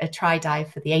organising a try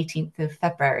dive for the 18th of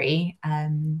February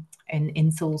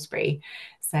in Salisbury.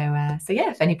 So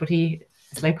if anybody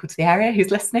is local to the area who's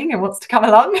listening and wants to come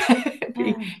along,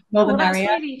 more than merrier.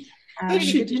 I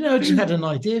just had an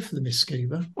idea for the Miss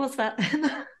Scuba. What's that?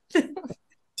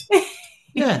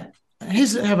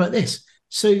 How about this?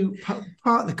 So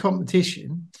part of the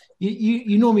competition,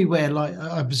 you normally wear,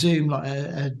 I presume,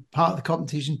 a part of the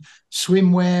competition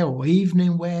swimwear or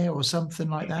evening wear or something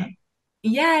like that.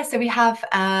 So we have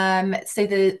so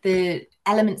the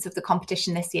elements of the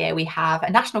competition this year, we have a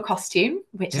national costume,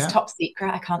 which is top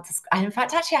secret. I can't. And in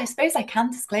fact, actually, I suppose I can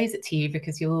disclose it to you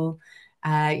because you'll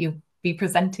be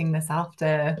presenting this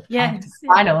after the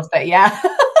finals. But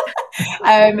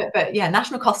but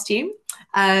national costume,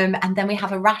 and then we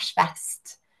have a rash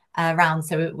vest round.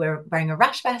 So we're wearing a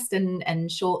rash vest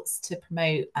and shorts to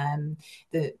promote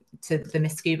the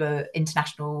Miss Scuba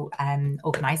International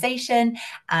organisation,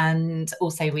 and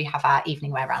also we have our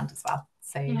evening wear round as well.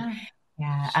 So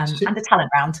and a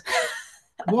talent round.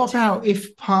 What about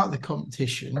if part of the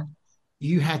competition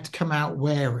you had to come out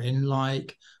wearing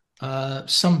like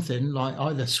something like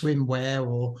either swimwear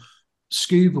or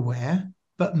scuba wear,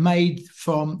 but made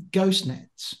from ghost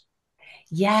nets?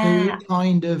 Yeah. So it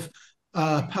kind of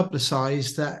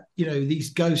publicise that, you know,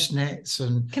 these ghost nets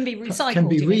and can be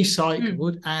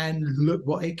recycled, and look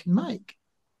what it can make.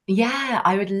 Yeah,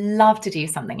 I would love to do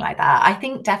something like that. I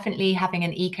think definitely having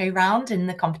an eco round in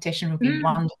the competition would be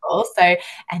wonderful. So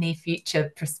any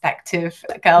future prospective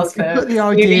girls for put the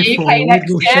idea forward,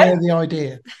 we'll share the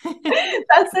idea.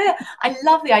 That's it. I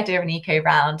love the idea of an eco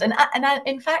round. And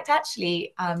in fact,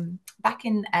 actually, back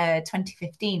in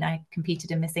 2015, I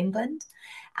competed in Miss England.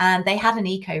 And they had an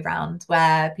eco round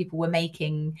where people were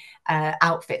making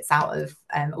outfits out of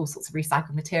all sorts of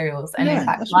recycled materials. And in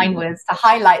fact, mine was to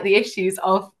highlight the issues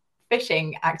of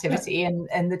fishing activity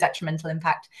and the detrimental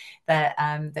impact that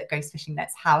that ghost fishing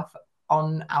nets have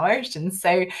on our oceans.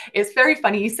 So it's very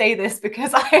funny you say this,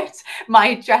 because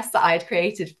my dress that I had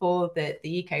created for the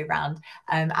eco round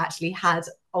actually had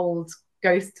old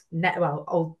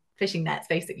old fishing nets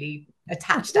basically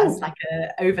attached as like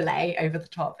a overlay over the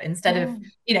top, instead of,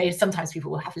 you know, sometimes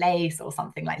people will have lace or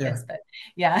something like this. But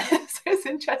so it's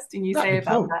interesting you say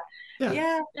about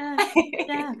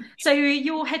that. So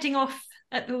you're heading off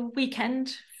at the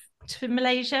weekend to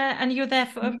Malaysia, and you're there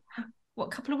for what, a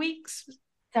couple of weeks?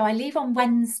 So I leave on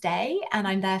Wednesday and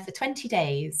I'm there for 20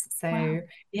 days. So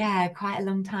quite a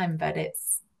long time, but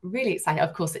it's really exciting.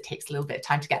 Of course, it takes a little bit of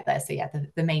time to get there. So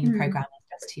the main program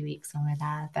is just 2 weeks when we're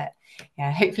there, but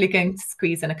hopefully going to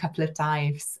squeeze in a couple of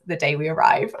dives the day we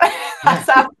arrive. That's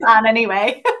our plan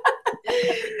anyway.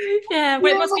 Well,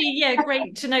 it must be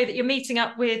great to know that you're meeting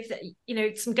up with, you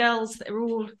know, some girls that are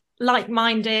all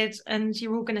like-minded, and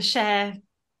you're all going to share.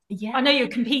 I know you're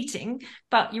competing,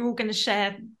 but you're all going to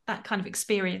share that kind of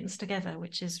experience together,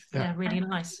 which is really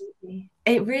nice.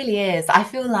 It really is. I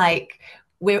feel like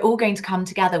we're all going to come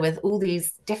together with all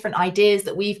these different ideas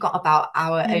that we've got about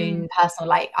our own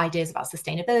personal ideas about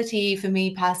sustainability. For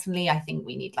me personally, I think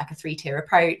we need like a 3-tier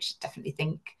approach. Definitely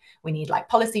think we need like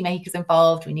policymakers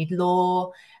involved. We need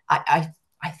law. I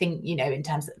think, you know, in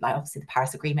terms of like obviously the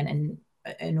Paris Agreement and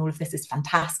all of this is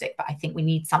fantastic, but I think we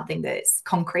need something that's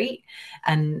concrete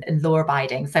and law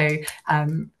abiding. So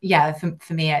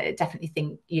for me, I definitely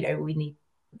think, you know, we need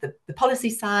the policy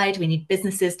side, we need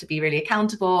businesses to be really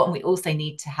accountable, and we also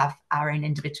need to have our own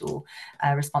individual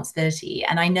responsibility.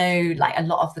 And I know like a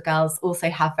lot of the girls also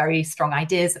have very strong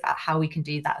ideas about how we can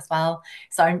do that as well.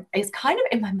 So it's kind of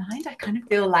in my mind, I kind of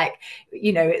feel like,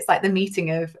 you know, it's like the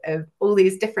meeting of all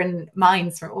these different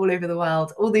minds from all over the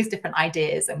world, all these different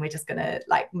ideas, and we're just going to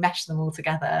like mesh them all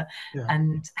together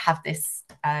and have this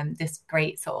this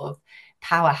great sort of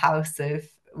powerhouse of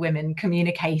women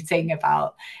communicating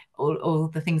about all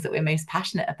the things that we're most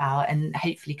passionate about, and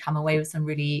hopefully come away with some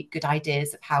really good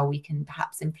ideas of how we can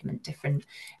perhaps implement different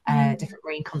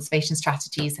marine conservation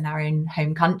strategies in our own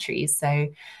home countries. So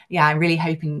I'm really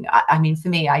hoping, I mean, for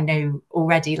me, I know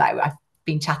already, like I've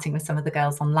been chatting with some of the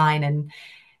girls online and,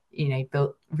 you know,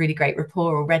 built really great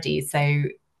rapport already. So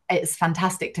it's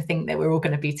fantastic to think that we're all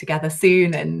going to be together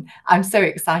soon, and I'm so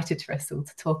excited for us all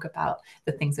to talk about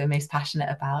the things we're most passionate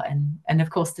about, and of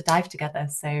course to dive together.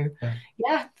 So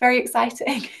very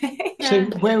exciting. So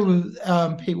where will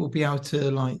people be able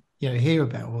to, like, you know, hear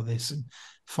about all this and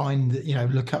find, you know,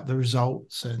 look up the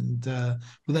results, and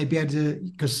will they be able to,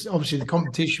 because obviously the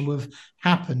competition will have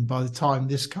happened by the time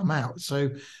this come out, so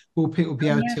will people be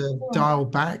able to dial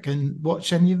back and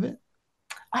watch any of it?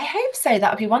 I hope so.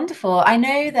 That would be wonderful. I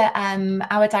know that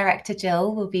our director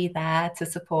Jill will be there to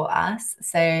support us,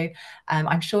 so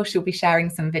I'm sure she'll be sharing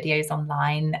some videos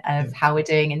online of how we're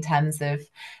doing in terms of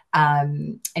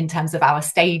our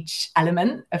stage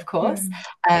element, of course.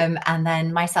 And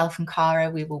then myself and Cara,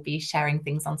 we will be sharing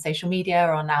things on social media,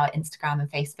 on our Instagram and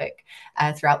Facebook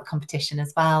throughout the competition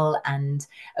as well. And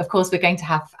of course, we're going to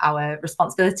have our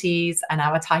responsibilities and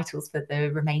our titles for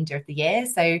the remainder of the year.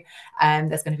 So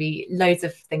there's going to be loads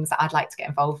of things that I'd like to get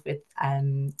involved with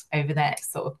over the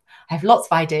next sort of, I have lots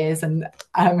of ideas, and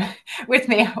with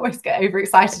me, I always get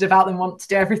overexcited about them, want to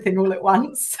do everything all at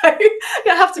once. So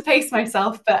I have to pace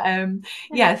myself. But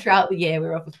yeah, throughout the year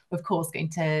we're of course going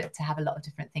to have a lot of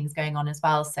different things going on as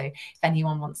well. So if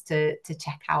anyone wants to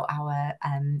check out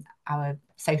our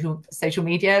social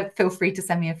media, feel free to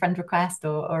send me a friend request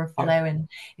or a follow. Yeah. And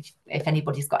if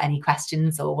anybody's got any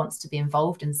questions or wants to be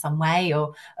involved in some way,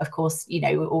 or of course, you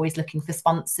know, we're always looking for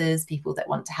sponsors, people that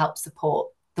want to help support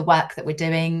the work that we're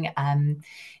doing.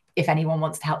 If anyone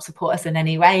wants to help support us in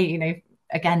any way, you know,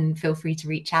 again, feel free to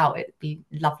reach out. It'd be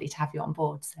lovely to have you on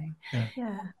board. So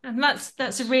yeah, and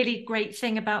that's a really great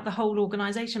thing about the whole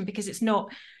organisation, because it's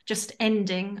not just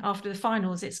ending after the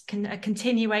finals, it's a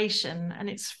continuation, and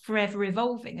it's forever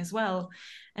evolving as well.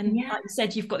 And like you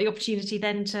said, you've got the opportunity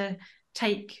then to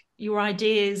take your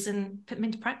ideas and put them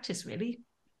into practice, really.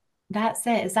 That's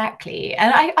it, exactly.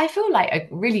 And I feel like a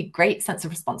really great sense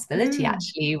of responsibility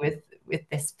actually with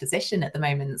this position at the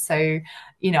moment. So,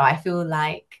 you know, I feel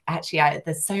like actually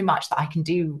there's so much that I can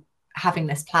do having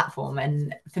this platform,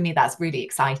 and for me that's really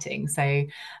exciting. So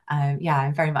yeah,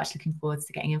 I'm very much looking forward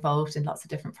to getting involved in lots of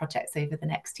different projects over the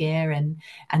next year, and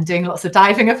doing lots of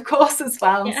diving, of course, as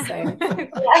well. Yeah.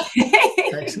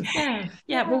 So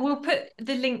yeah, well, we'll put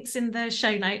the links in the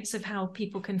show notes of how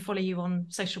people can follow you on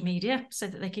social media so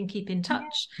that they can keep in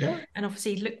touch, and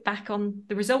obviously look back on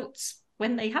the results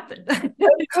when they happen. Of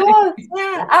course,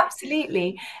 yeah,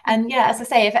 absolutely. And yeah, as I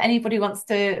say, if anybody wants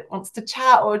to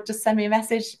chat or just send me a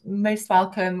message, most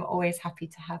welcome. Always happy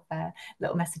to have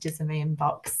little messages in my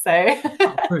inbox. So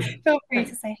feel free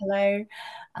to say hello.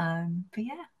 But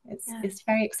yeah, it's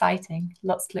very exciting.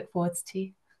 Lots to look forward to.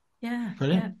 Yeah,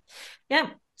 brilliant. Yeah.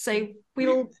 So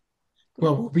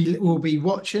we'll be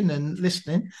watching and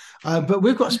listening, but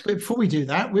we've got, before we do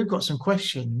that, we've got some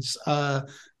questions.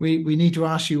 We need to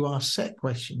ask you our set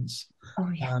questions. Oh,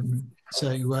 yes. So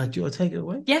do you want to take it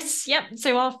away? Yes, yeah.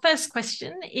 So our first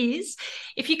question is,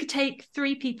 if you could take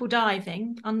 3 people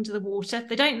diving under the water,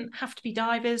 they don't have to be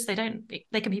divers, they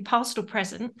can be past or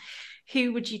present,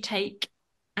 who would you take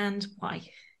and why?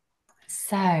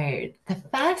 So the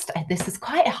first, this is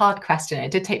quite a hard question.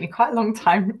 It did take me quite a long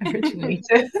time originally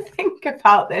to think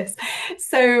about this.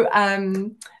 So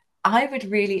I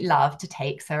would really love to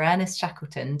take Sir Ernest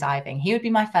Shackleton diving. He would be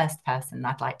my first person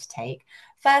I'd like to take.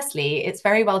 Firstly, it's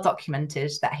very well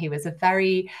documented that he was a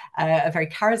very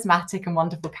charismatic and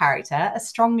wonderful character, a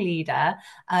strong leader,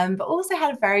 but also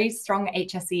had a very strong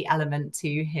HSE element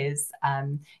to his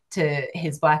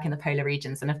work in the polar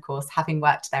regions. And of course, having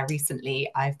worked there recently,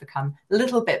 I've become a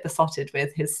little bit besotted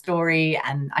with his story,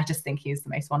 and I just think he's the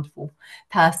most wonderful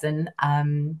person.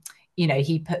 You know,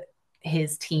 he put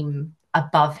his team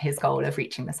above his goal of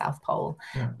reaching the South Pole.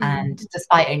 And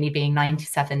despite only being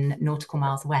 97 nautical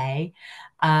miles away,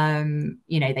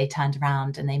 you know, they turned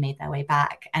around and they made their way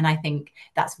back. And I think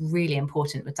that's really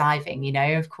important with diving. You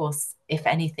know, of course, if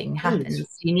anything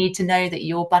happens, you need to know that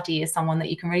your buddy is someone that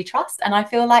you can really trust. And I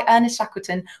feel like Ernest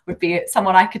Shackleton would be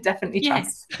someone I could definitely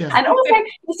trust. And also,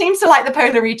 he seems to like the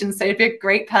polar regions, so he'd be a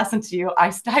great person to do your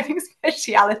ice diving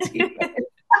speciality with.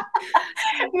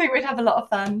 I think we'd have a lot of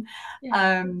fun.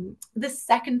 The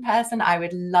second person I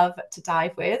would love to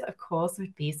dive with, of course,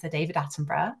 would be Sir David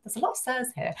Attenborough. There's a lot of sirs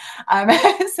here.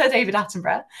 Sir David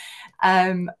Attenborough.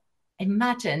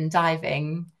 Imagine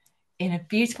diving in a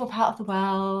beautiful part of the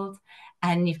world,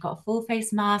 and you've got a full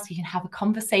face mask, you can have a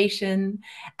conversation,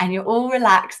 and you're all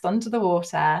relaxed under the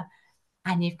water,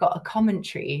 and you've got a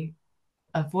commentary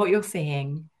of what you're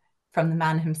seeing from the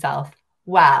man himself.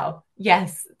 Wow.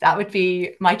 Yes, that would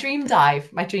be my dream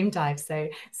dive. So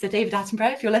David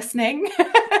Attenborough, if you're listening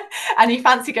and you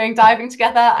fancy going diving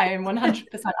together, I am 100%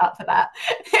 up for that.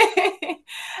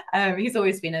 He's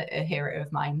always been a hero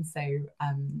of mine. So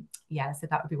yeah, so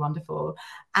that would be wonderful.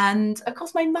 And of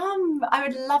course, my mum, I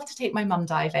would love to take my mum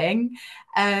diving.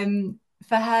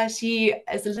 For her, she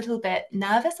is a little bit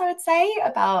nervous, I would say,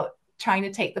 about trying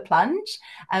to take the plunge.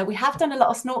 We have done a lot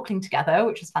of snorkeling together,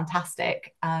 which was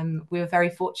fantastic. We were very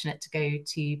fortunate to go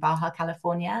to Baja,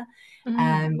 California,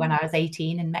 when I was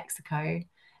 18 in Mexico,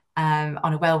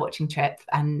 on a whale watching trip,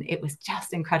 and it was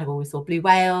just incredible. We saw blue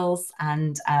whales,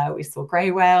 and we saw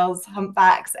grey whales,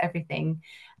 humpbacks, everything.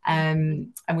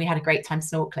 And we had a great time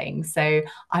snorkeling. So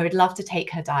I would love to take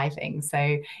her diving.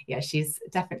 So yeah, she's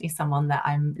definitely someone that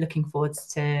I'm looking forward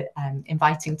to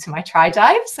inviting to my try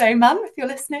dive. So Mum, if you're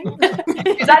listening,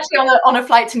 she's actually on a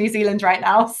flight to New Zealand right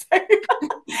now. So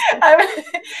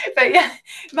but yeah,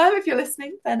 Mum, if you're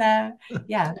listening, then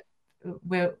yeah,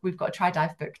 we've got a try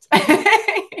dive booked.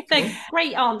 So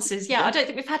great answers. Yeah, I don't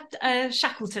think we've had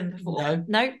Shackleton before.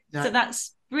 No. So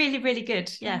that's really, really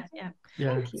good. Yeah.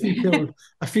 Yeah,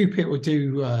 a few people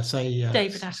do say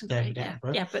David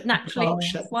Attenborough. Yeah, but naturally,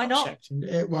 why not?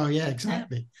 Well, yeah,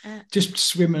 exactly. Just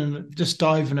swimming, just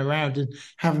diving around and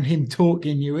having him talk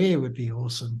in your ear would be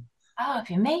awesome. Oh, it'd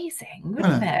be amazing,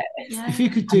 wouldn't it? Yeah. If you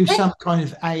could do some kind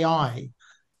of AI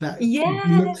that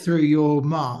could look through your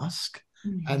mask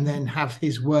and then have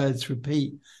his words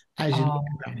repeat as you look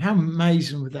around, how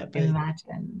amazing would that be?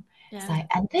 Imagine. Yeah. It's like,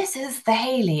 and this is the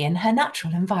Hayley in her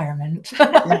natural environment.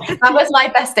 That was my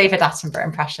best David Attenborough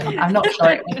impression. I'm not sure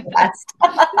it was the best.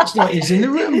 It's like he's in the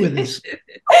room with us.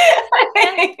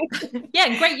 Yeah,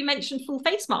 and great you mentioned full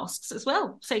face masks as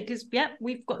well. So, because,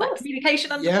 we've got that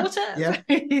communication underwater. Yeah.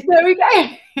 There we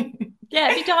go. Yeah,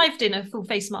 have you dived in a full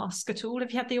face mask at all?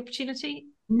 Have you had the opportunity?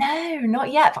 No,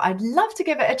 not yet, but I'd love to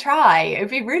give it a try. It'd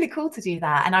be really cool to do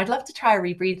that. And I'd love to try a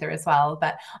rebreather as well.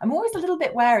 But I'm always a little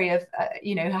bit wary of,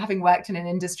 having worked in an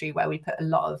industry where we put a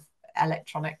lot of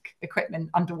electronic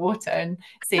equipment underwater and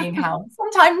seeing how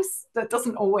sometimes that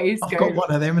doesn't always go. I've got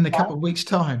one of them in a couple of weeks'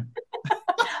 time.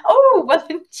 Oh, well,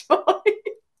 enjoy.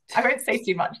 I won't say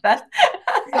too much then.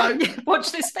 No,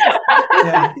 watch this space.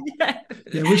 Yeah,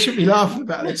 we should be laughing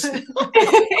about this.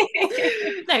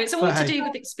 No, it's all to do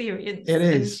with experience. It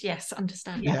is. And yes,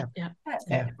 understand. Yeah. That's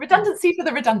it. Redundancy for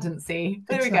the redundancy.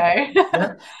 There we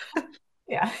go.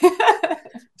 Yeah.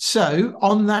 So,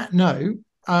 on that note,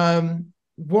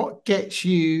 what gets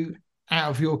you out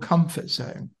of your comfort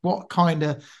zone? What kind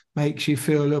of makes you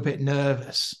feel a little bit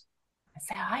nervous?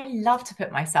 So I love to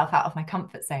put myself out of my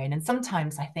comfort zone. And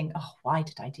sometimes I think, oh, why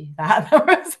did I do that? That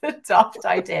was a daft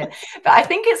idea. But I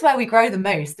think it's where we grow the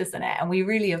most, isn't it? And we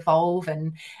really evolve.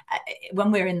 And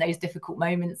when we're in those difficult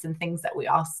moments and things that we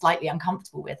are slightly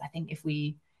uncomfortable with, I think if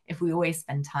we always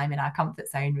spend time in our comfort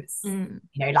zone, it's,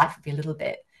 life would be a little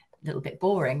bit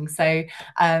boring. So,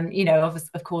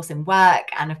 of course, in work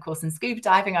and of course in scuba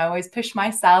diving, I always push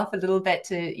myself a little bit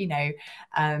to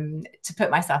put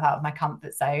myself out of my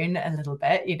comfort zone a little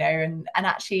bit, and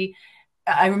actually,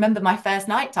 I remember my first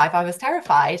night dive, I was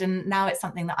terrified, and now it's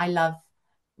something that I love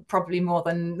probably more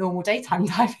than normal daytime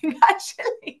diving,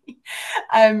 actually.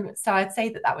 So I'd say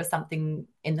that was something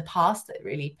in the past that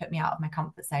really put me out of my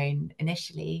comfort zone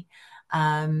initially.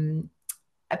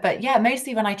 But yeah,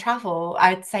 mostly when I travel,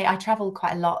 I'd say I travel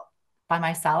quite a lot by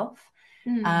myself.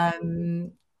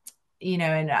 And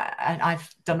I've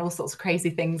done all sorts of crazy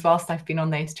things whilst I've been on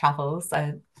those travels.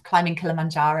 Climbing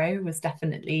Kilimanjaro was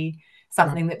definitely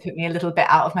something that put me a little bit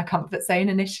out of my comfort zone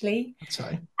initially.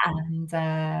 Sorry. And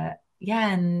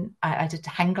and I did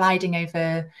hang gliding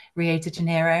over Rio de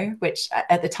Janeiro, which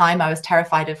at the time I was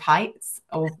terrified of heights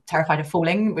or terrified of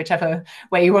falling, whichever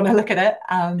way you want to look at it.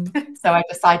 So I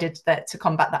decided that to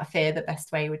combat that fear, the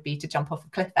best way would be to jump off a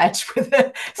cliff edge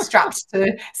strapped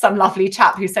to some lovely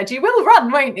chap who said, "You will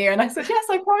run, won't you?" And I said, "Yes,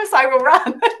 I promise I will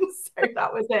run." And so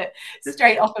that was it,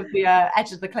 straight off of the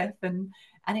edge of the cliff. And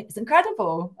it was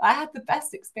incredible. I had the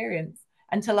best experience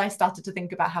until I started to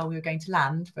think about how we were going to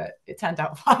land, but it turned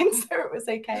out fine, so it was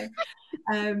okay.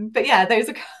 But yeah, those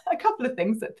are a couple of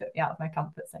things that put me out of my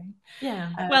comfort zone.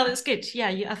 Yeah, well, it's good. Yeah,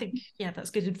 I think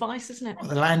that's good advice, isn't it? Well,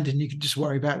 the landing you can just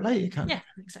worry about later, can't you? Yeah,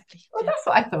 exactly. Well, that's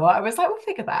what I thought. I was like, we'll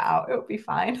figure that out. It'll be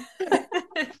fine.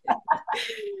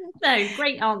 No,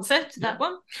 great answer to that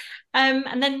one.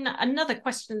 And then another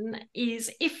question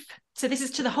is, so this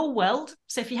is to the whole world.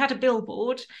 So if you had a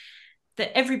billboard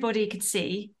that everybody could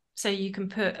see, so you can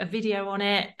put a video on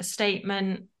it, a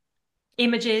statement,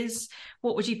 images,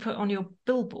 what would you put on your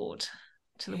billboard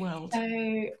to the world?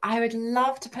 So I would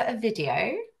love to put a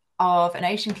video of an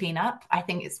ocean cleanup. I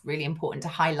think it's really important to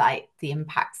highlight the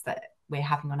impacts that we're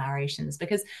having on our oceans,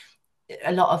 because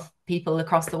a lot of people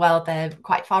across the world, they're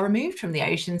quite far removed from the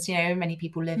oceans. Many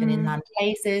people live in inland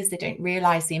places. They don't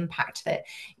realize the impact that,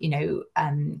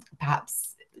 perhaps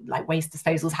like waste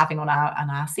disposal is having on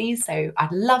our seas. So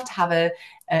I'd love to have a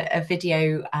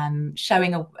video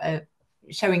showing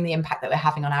the impact that we're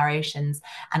having on our oceans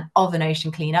and of an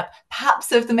ocean cleanup,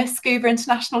 perhaps of the Miss Scuba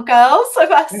International girls,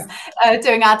 of us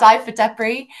doing our dive for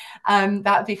debris.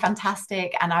 That would be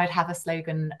fantastic. And I would have a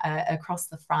slogan across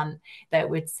the front that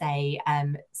would say,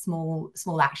 small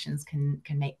actions can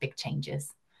make big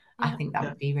changes. I think that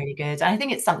would be really good. And I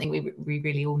think it's something we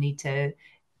really all need to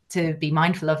be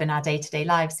mindful of in our day-to-day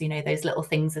lives. Those little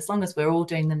things, as long as we're all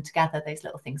doing them together, those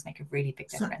little things make a really big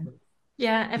difference.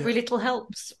 Yeah, every little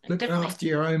helps. Look after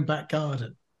your own back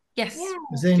garden. Yes. Yeah.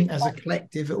 Because then as a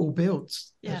collective, it all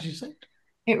builds, as you said.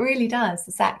 It really does,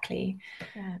 exactly.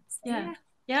 Yeah.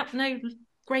 No,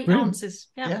 Great Brilliant. answers.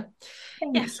 Yeah.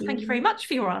 Thank you very much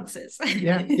for your answers.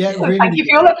 Yeah, really. Thank you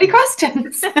for your lovely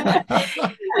questions.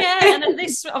 And at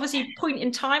this obviously point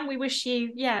in time, we wish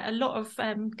you a lot of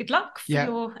good luck for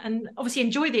your, and obviously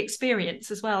enjoy the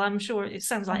experience as well. I'm sure it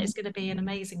sounds like it's going to be an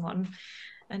amazing one.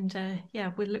 And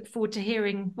we'll look forward to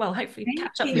hearing, well, hopefully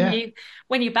catch up with you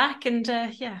when you're back. And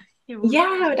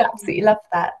I would absolutely love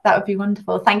that. That would be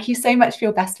wonderful. Thank you so much for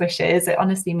your best wishes. It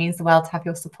honestly means the world to have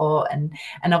your support and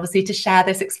obviously to share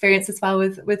this experience as well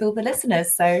with all the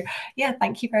listeners. So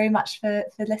thank you very much for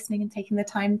listening and taking the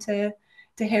time to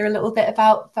hear a little bit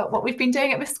about what we've been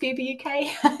doing at Miss Scuba UK.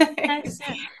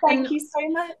 Thank you so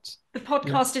much. The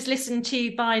podcast is listened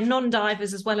to by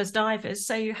non-divers as well as divers,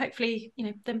 so hopefully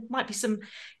there might be some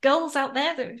girls out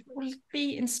there that will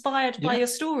be inspired by your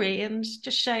story and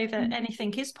just show that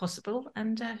anything is possible,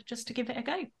 and just to give it a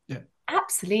go.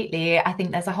 Absolutely. I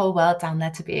think there's a whole world down there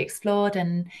to be explored,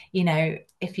 and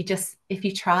if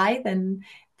you try, then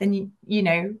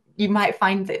you might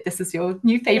find that this is your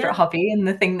new favorite hobby and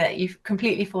the thing that you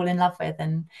completely fall in love with.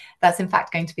 And that's in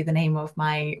fact going to be the name of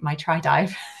my try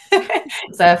dive.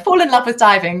 So fall in love with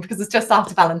diving, because it's just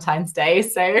after Valentine's Day.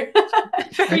 So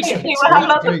we'll have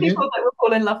lots of people that will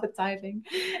fall in love with diving.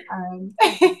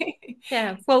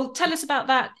 Well, tell us about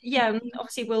that. And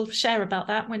obviously we'll share about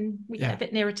that when we get a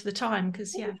bit nearer to the time,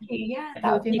 because that would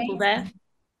be people amazing.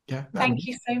 There. Thank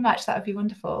you so much. That would be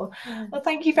wonderful. Well,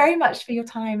 thank you very much for your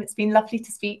time. It's been lovely to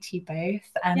speak to you both.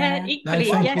 And, equally.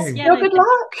 Thank you. Good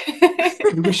luck.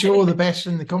 We wish you all the best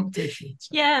in the competition.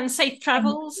 So. And safe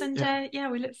travels. And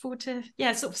we look forward to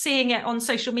sort of seeing it on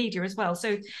social media as well.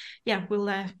 So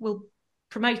we'll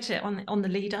promote it on the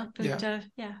lead up. And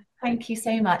Thank you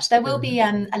so much. There will be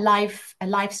a live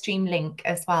stream link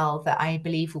as well that I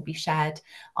believe will be shared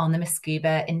on the Miss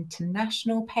Scuba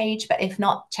International page. But if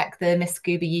not, check the Miss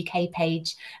Scuba UK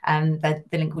page. The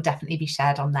link will definitely be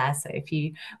shared on there. So if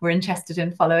you were interested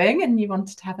in following and you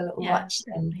wanted to have a little watch,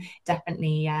 then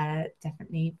definitely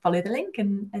follow the link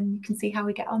and you can see how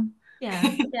we get on.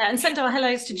 And send our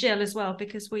hellos to Jill as well,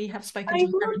 because we have spoken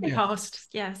to her in the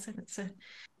past. So that's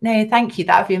No, thank you.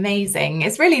 That would be amazing.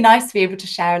 It's really nice to be able to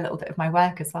share a little bit of my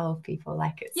work as well with people.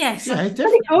 Like it's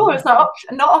really cool. It's not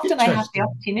often I have the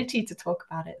opportunity to talk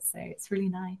about it, so it's really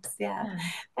nice.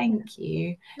 Thank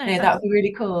you. No, that would be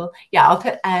really cool. I'll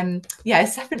put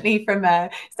it's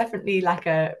definitely like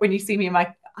when you see me in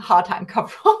my hard hat and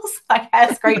coveralls, my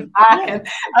hair scraped back, and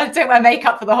I don't wear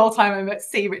makeup for the whole time I'm at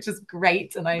sea, which is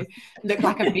great, and I look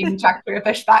like I've been dragged through a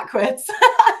bush backwards.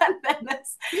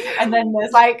 and then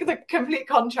there's like the complete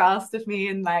contrast of me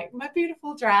in like my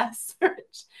beautiful dress,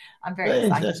 which I'm very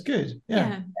excited. That's good.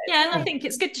 And I think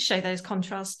it's good to show those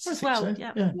contrasts as well.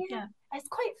 So. It's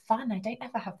quite fun. I don't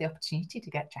ever have the opportunity to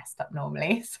get dressed up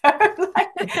normally, so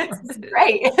it's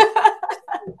great.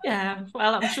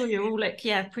 Well, I'm sure you all look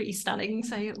pretty stunning,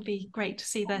 so it'll be great to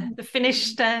see the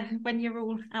finished when you're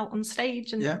all out on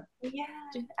stage. And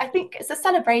I think it's a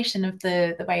celebration of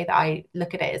the way that I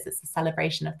look at it. Is it's a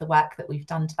celebration of the work that we've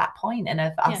done to that point and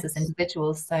of us as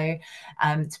individuals. So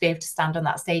to be able to stand on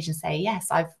that stage and say, yes,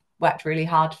 I've worked really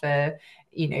hard for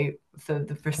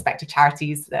the respective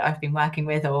charities that I've been working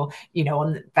with, or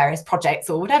on various projects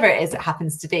or whatever it is it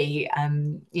happens to be,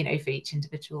 for each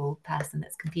individual person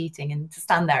that's competing, and to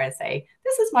stand there and say,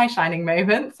 this is my shining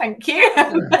moment, thank you.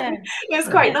 It's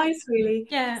quite nice, really.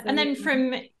 So, and then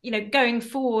from going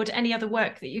forward, any other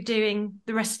work that you're doing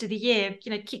the rest of the year,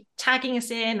 keep tagging us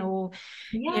in, or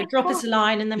drop us a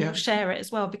line, and then we'll share it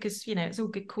as well, because it's all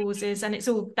good causes, and it's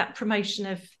all that promotion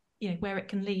of where it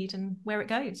can lead and where it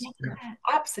goes.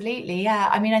 Absolutely.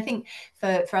 I mean, I think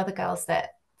for other girls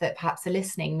that perhaps are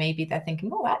listening, maybe they're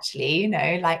thinking, oh, actually,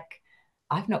 like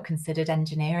I've not considered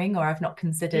engineering, or I've not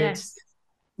considered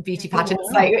beauty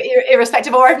pageants, like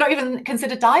irrespective, or I've not even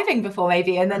considered diving before,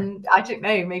 maybe. And then I don't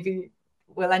know, maybe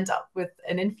we'll end up with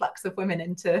an influx of women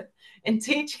into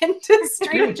each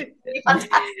industry, which would be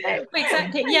fantastic.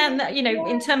 Exactly. And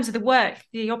in terms of the work,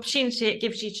 the opportunity it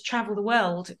gives you to travel the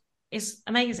world is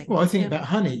amazing. Well, I think about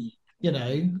honey, it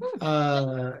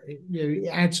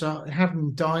adds up,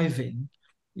 having diving,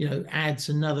 adds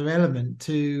another element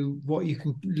to what you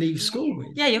can leave school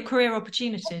with. Your career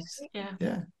opportunities.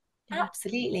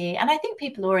 Absolutely. And I think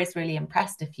people are always really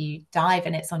impressed if you dive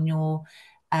and it's on your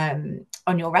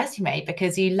resume,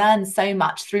 because you learn so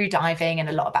much through diving, and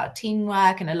a lot about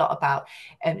teamwork, and a lot about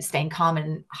staying calm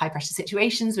in high pressure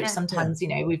situations, which sometimes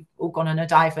we've all gone on a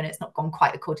dive when it's not gone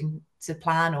quite according to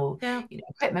plan, or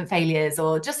equipment failures,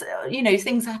 or just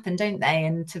things happen, don't they?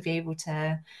 And to be able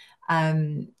to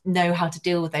know how to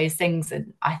deal with those things,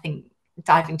 and I think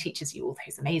diving teaches you all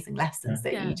those amazing lessons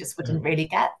that you just wouldn't really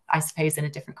get, I suppose, in a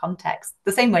different context.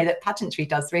 The same way that pageantry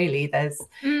does, really. There's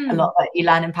a lot that you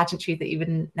learn in pageantry that you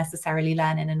wouldn't necessarily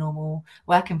learn in a normal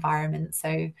work environment.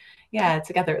 So yeah,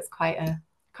 together it's quite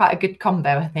a good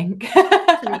combo, I think.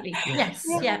 Absolutely. Yes.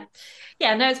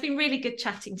 Yeah. No, it's been really good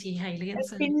chatting to you, Hayley.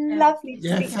 It's been lovely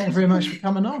to speak. Thank you very much for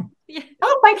coming on.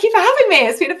 Oh, thank you for having me.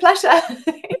 It's been a pleasure.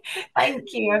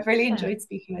 Thank you. I've really enjoyed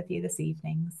speaking with you this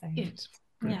evening. So good.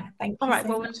 Yeah, thank you. All right, so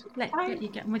well, much. let you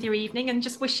get on with your evening, and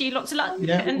just wish you lots of luck.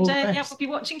 Yeah, and we'll be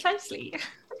watching closely.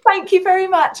 Thank you very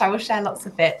much. I will share lots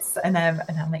of bits, and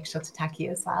I'll make sure to tag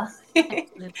you as well.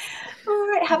 All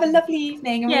right, have a lovely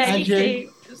evening. Yeah, you too.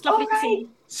 It was lovely to see you.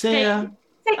 See ya.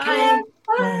 Take care.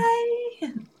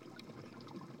 Bye.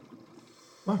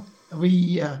 Well,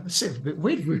 it's a bit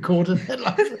weird recording it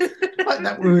like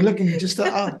that. We were looking just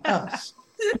at us.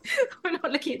 We're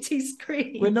not looking at two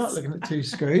screens. We're not looking at two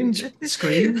screens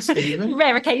even.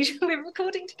 Rare occasion we're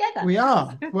recording together. We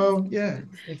are. Well, yeah.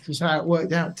 It's just how it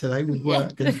worked out today with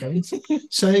work and things.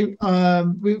 So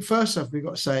first off, we've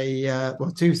got to say,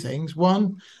 two things.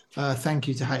 One, thank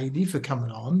you to Hayley for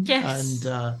coming on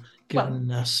and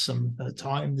giving us some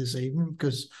time this evening,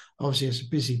 because obviously it's a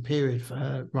busy period for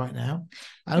her right now.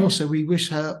 And also we wish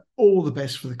her all the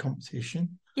best for the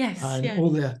competition. Yes. And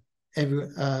all the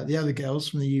other girls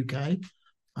from the UK.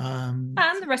 And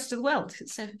the rest of the world.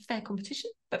 It's a fair competition,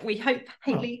 but we hope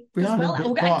Hayley we does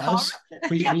well.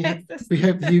 We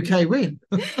hope the UK win.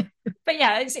 But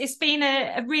yeah, it's been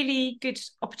a really good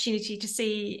opportunity to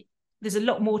see there's a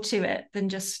lot more to it than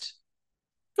just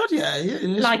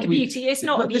like a beauty. It's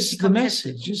not a beauty this is contest. The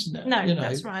message, isn't it? No,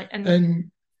 that's right.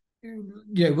 And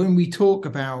when we talk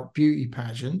about beauty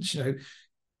pageants,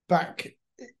 back,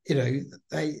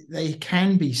 they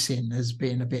can be seen as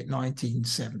being a bit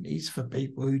 1970s for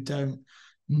people who don't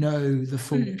know the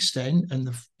full extent and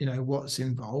what's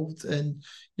involved. And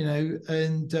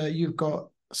you've got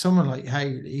someone like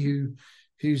Hayley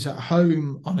who's at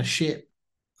home on a ship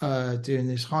doing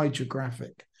this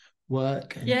hydrographic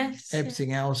work and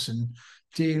everything else, and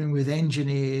dealing with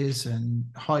engineers and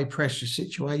high pressure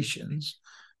situations,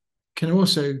 can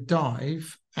also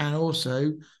dive and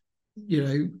also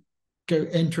go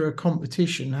enter a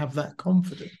competition, have that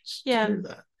confidence to do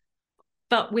that,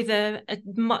 but with a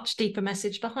much deeper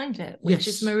message behind it, which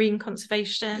is marine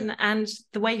conservation and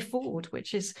the way forward,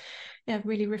 which is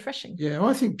really refreshing.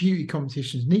 I think beauty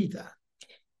competitions need that.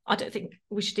 I don't think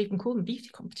we should even call them beauty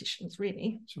competitions,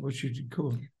 really. So what should you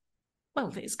call them? Well,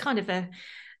 it's kind of a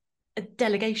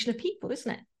delegation of people,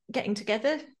 isn't it? Getting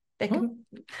together.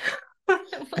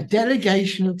 A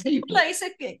delegation of people. Like, it's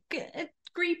a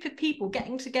group of people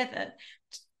getting together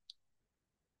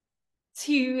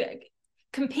to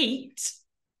compete,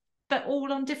 but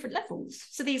all on different levels.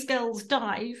 So these girls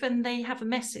dive and they have a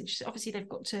message. So obviously they've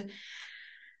got to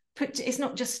it's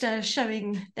not just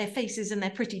showing their faces and their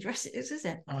pretty dresses, is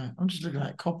it? All right, I'm just looking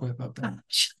at cobweb up there.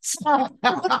 She's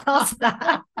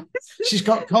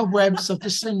got cobwebs. I've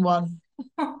just seen one.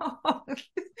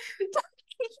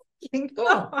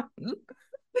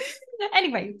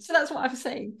 Anyway, so that's what I'm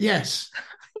saying. Yes.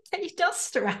 Get your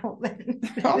duster out then.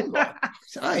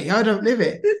 Hey, I don't live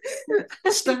it.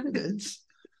 Standards.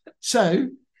 So,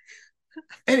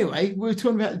 anyway, we're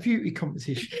talking about the beauty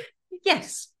competition.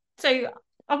 Yes. So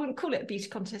I wouldn't call it a beauty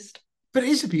contest. But it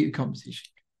is a beauty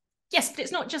competition. Yes, but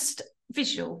it's not just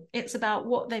visual. It's about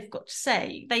what they've got to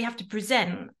say. They have to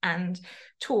present and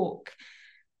talk.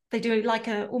 They do like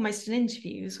almost an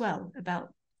interview as well about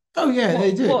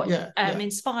they do. What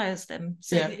inspires them.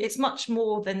 So it's much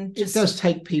more than just... It does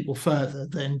take people further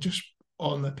than just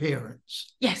on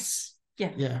appearance. Yes.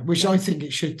 Yeah. Yeah, which I think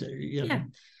it should do. Yeah.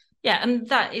 Yeah, and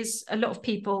that is, a lot of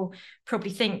people probably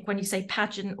think when you say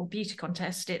pageant or beauty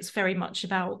contest, it's very much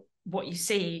about what you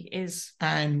see is...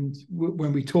 And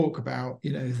when we talk about,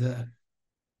 the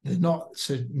not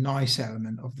so nice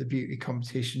element of the beauty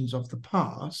competitions of the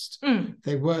past,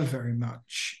 they were very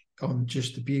much on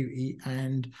just the beauty,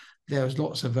 and there was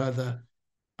lots of other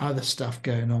stuff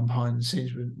going on behind the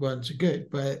scenes that weren't so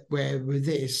good. But where with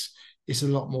this, it's a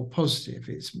lot more positive.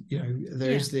 It's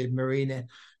there is the marine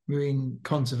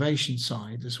conservation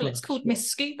side as well. It's called Miss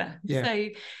Scuba. So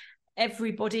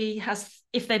everybody has,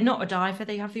 if they're not a diver,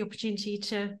 they have the opportunity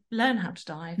to learn how to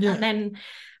dive. And then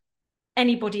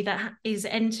anybody that is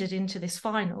entered into this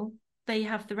final, they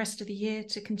have the rest of the year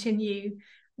to continue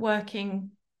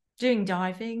working, doing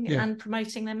diving and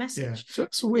promoting their message. So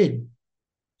it's a win.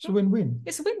 It's a win-win.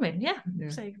 It's a win-win,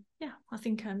 So I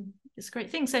think it's a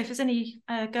great thing. So if there's any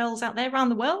girls out there around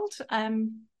the world,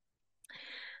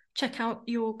 check out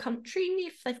your country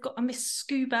if they've got a Miss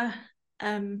Scuba.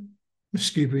 Miss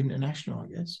Scuba International, I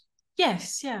guess.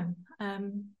 Yes, yeah.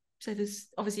 So there's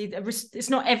obviously it's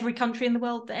not every country in the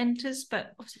world that enters,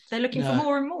 but they're looking for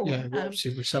more and more. Yeah,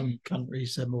 obviously with some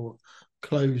countries they're more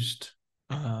closed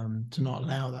to not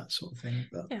allow that sort of thing.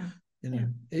 But it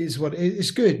is what it's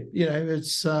good.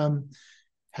 It's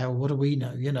hell, what do we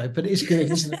know? But it's good,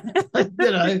 isn't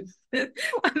it?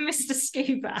 Mr.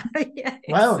 Scuba. Yes.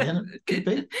 Well, could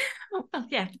be. Well,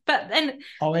 yeah, but then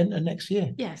I'll enter next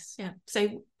year. Yes, yeah.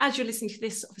 So as you're listening to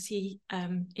this, obviously,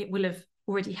 it will have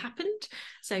already happened.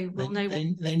 So we'll know.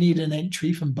 They need an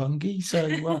entry from Bungie.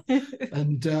 So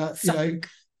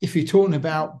if you're talking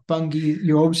about Bungie,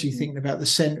 you're obviously thinking about the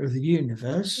center of the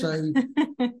universe. So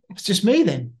it's just me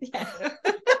then. Yeah.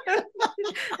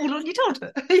 All on your told.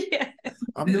 Yeah.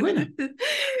 I'm the winner.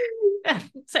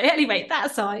 So anyway,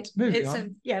 that aside,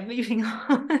 moving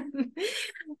on.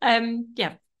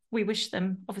 We wish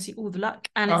them obviously all the luck,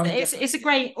 and it's a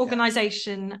great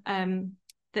organisation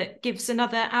that gives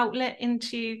another outlet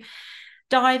into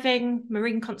diving,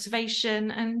 marine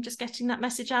conservation, and just getting that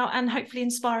message out, and hopefully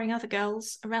inspiring other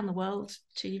girls around the world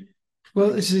to.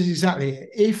 Well, this is exactly it.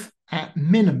 If at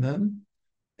minimum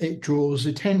it draws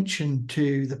attention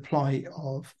to the plight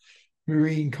of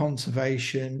marine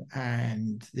conservation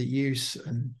and the use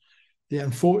and the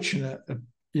unfortunate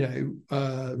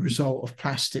result of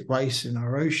plastic waste in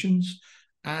our oceans,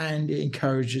 and it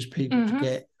encourages people to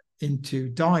get into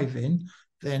diving,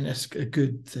 then it's a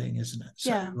good thing, isn't it?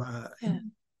 So,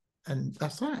 and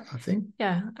that's that, I think.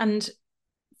 Yeah, and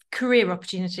career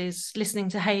opportunities. Listening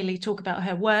to Hayley talk about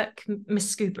her work, Miss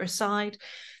Scuba aside,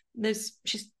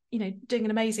 she's doing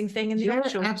an amazing thing in the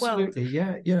actual absolutely,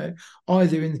 world. Yeah,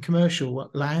 either in the commercial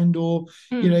land or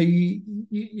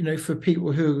for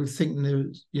people who are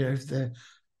thinking if they're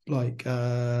like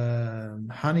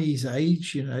Honey's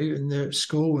age, and they're at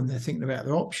school and they're thinking about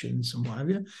their options and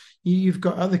whatever. You've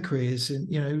got other careers in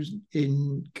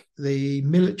the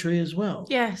military as well.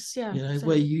 Yes, yeah.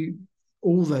 Where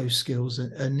all those skills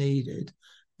are needed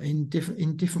in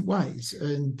different ways,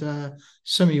 and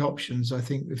so many options. I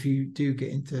think if you do get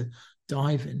into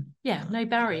diving, no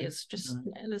barriers.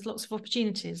 There's lots of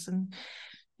opportunities, and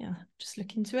just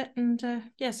look into it. And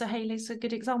so Hayley's a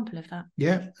good example of that.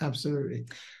 Yeah, absolutely.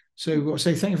 So I'll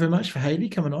say thank you very much for Hayley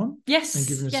coming on. Yes, and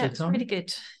giving us her time. Really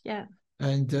good. Yeah,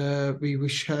 and we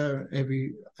wish her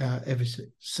every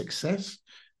success,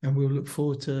 and we'll look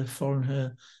forward to following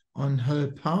her on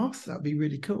her path. That'd be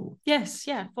really cool. Yes,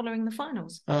 following the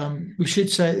finals. We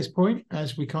should say at this point,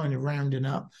 as we kind of rounding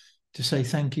up, to say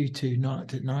thank you to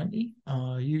Night at 90,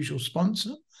 our usual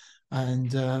sponsor.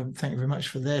 And thank you very much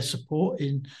for their support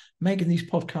in making these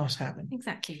podcasts happen.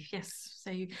 Exactly, yes.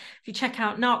 So if you check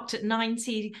out Narked at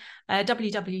 90,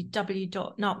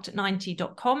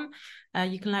 www.narkedat90.com,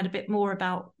 you can learn a bit more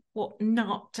about what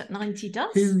Narked at 90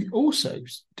 does. Who also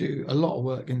do a lot of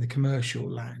work in the commercial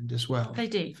land as well. They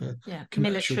do, for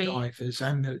commercial divers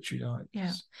and military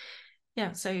divers.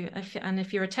 Yeah, so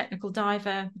if you're a technical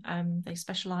diver, they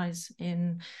specialise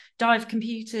in dive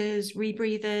computers,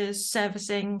 rebreathers,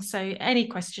 servicing. So any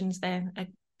questions, they're a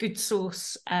good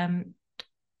source of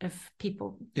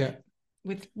people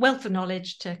with wealth of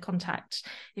knowledge to contact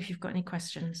if you've got any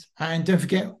questions. And don't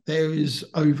forget, there is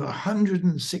over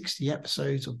 160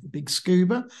 episodes of The Big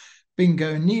Scuba, been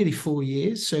going nearly 4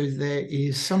 years. So there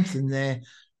is something there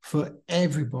for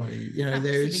everybody.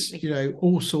 There's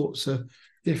all sorts of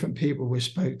different people we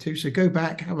spoke to. So go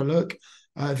back, have a look.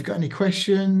 If you've got any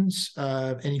questions,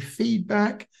 any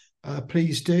feedback,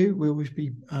 please do. We're always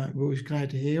glad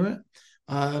to hear it.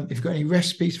 If you've got any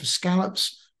recipes for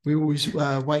scallops, we always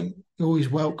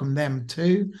welcome them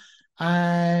too.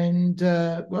 And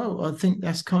I think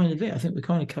that's kind of it. I think we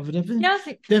kind of covered everything. Yeah,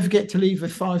 don't forget to leave a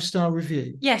 5-star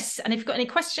review. Yes, and if you've got any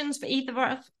questions for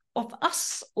either of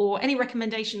us or any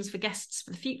recommendations for guests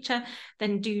for the future,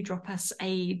 then do drop us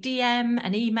a DM,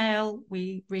 an email.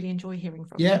 We really enjoy hearing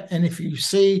from you. And if you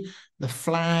see the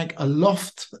flag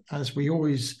aloft, as we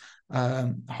always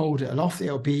hold it aloft,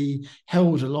 it'll be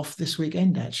held aloft this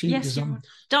weekend actually. Yes,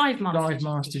 dive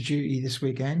master duty this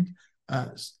weekend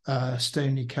at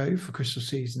Stony Cove for Crystal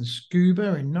Season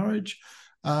Scuba in Norwich.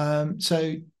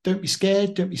 So don't be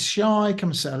scared, don't be shy, come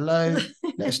and say hello.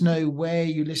 Let us know where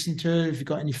you listen to, if you've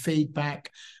got any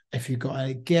feedback, if you've got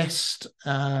a guest,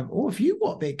 or if you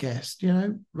want to be a guest,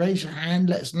 raise your hand,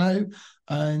 let us know,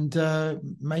 and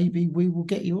maybe we will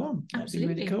get you on. That'd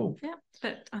Absolutely. Be really cool. Yeah,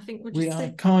 but I think we are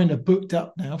kind of booked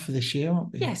up now for this year,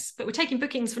 aren't we? Yes, but we're taking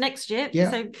bookings for next year.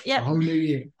 So a whole new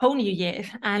year.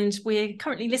 And we're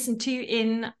currently listened to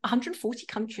in 140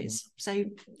 countries. So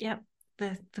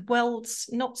the world's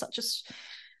not such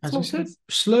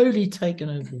Slowly taken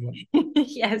over.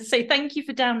 Yeah, so thank you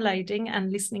for downloading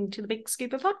and listening to the Big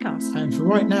Scuba podcast. And for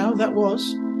right now, that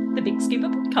was the Big Scuba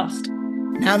podcast.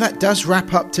 Now that does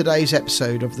wrap up today's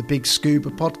episode of the Big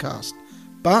Scuba podcast.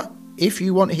 But if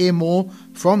you want to hear more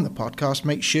from the podcast,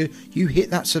 make sure you hit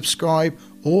that subscribe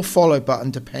or follow button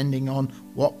depending on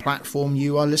what platform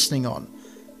you are listening on.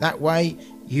 That way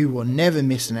you will never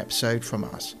miss an episode from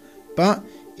us. But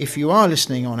if you are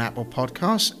listening on Apple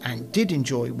Podcasts and did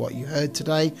enjoy what you heard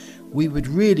today, we would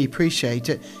really appreciate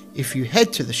it if you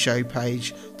head to the show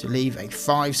page to leave a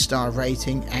 5-star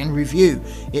rating and review.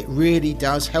 It really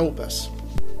does help us.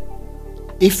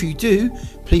 If you do,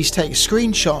 please take a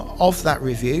screenshot of that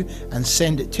review and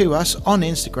send it to us on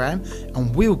Instagram,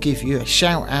 and we'll give you a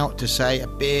shout out to say a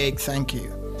big thank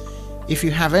you. If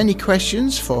you have any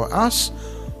questions for us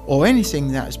or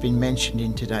anything that has been mentioned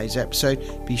in today's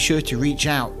episode, be sure to reach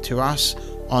out to us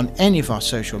on any of our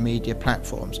social media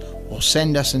platforms or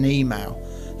send us an email.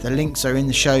 The links are in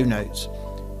the show notes.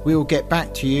 We will get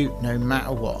back to you no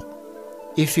matter what.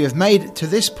 If you have made it to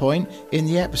this point in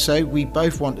the episode, we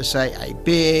both want to say a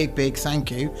big thank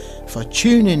you for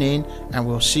tuning in, and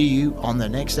we'll see you on the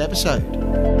next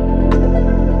episode.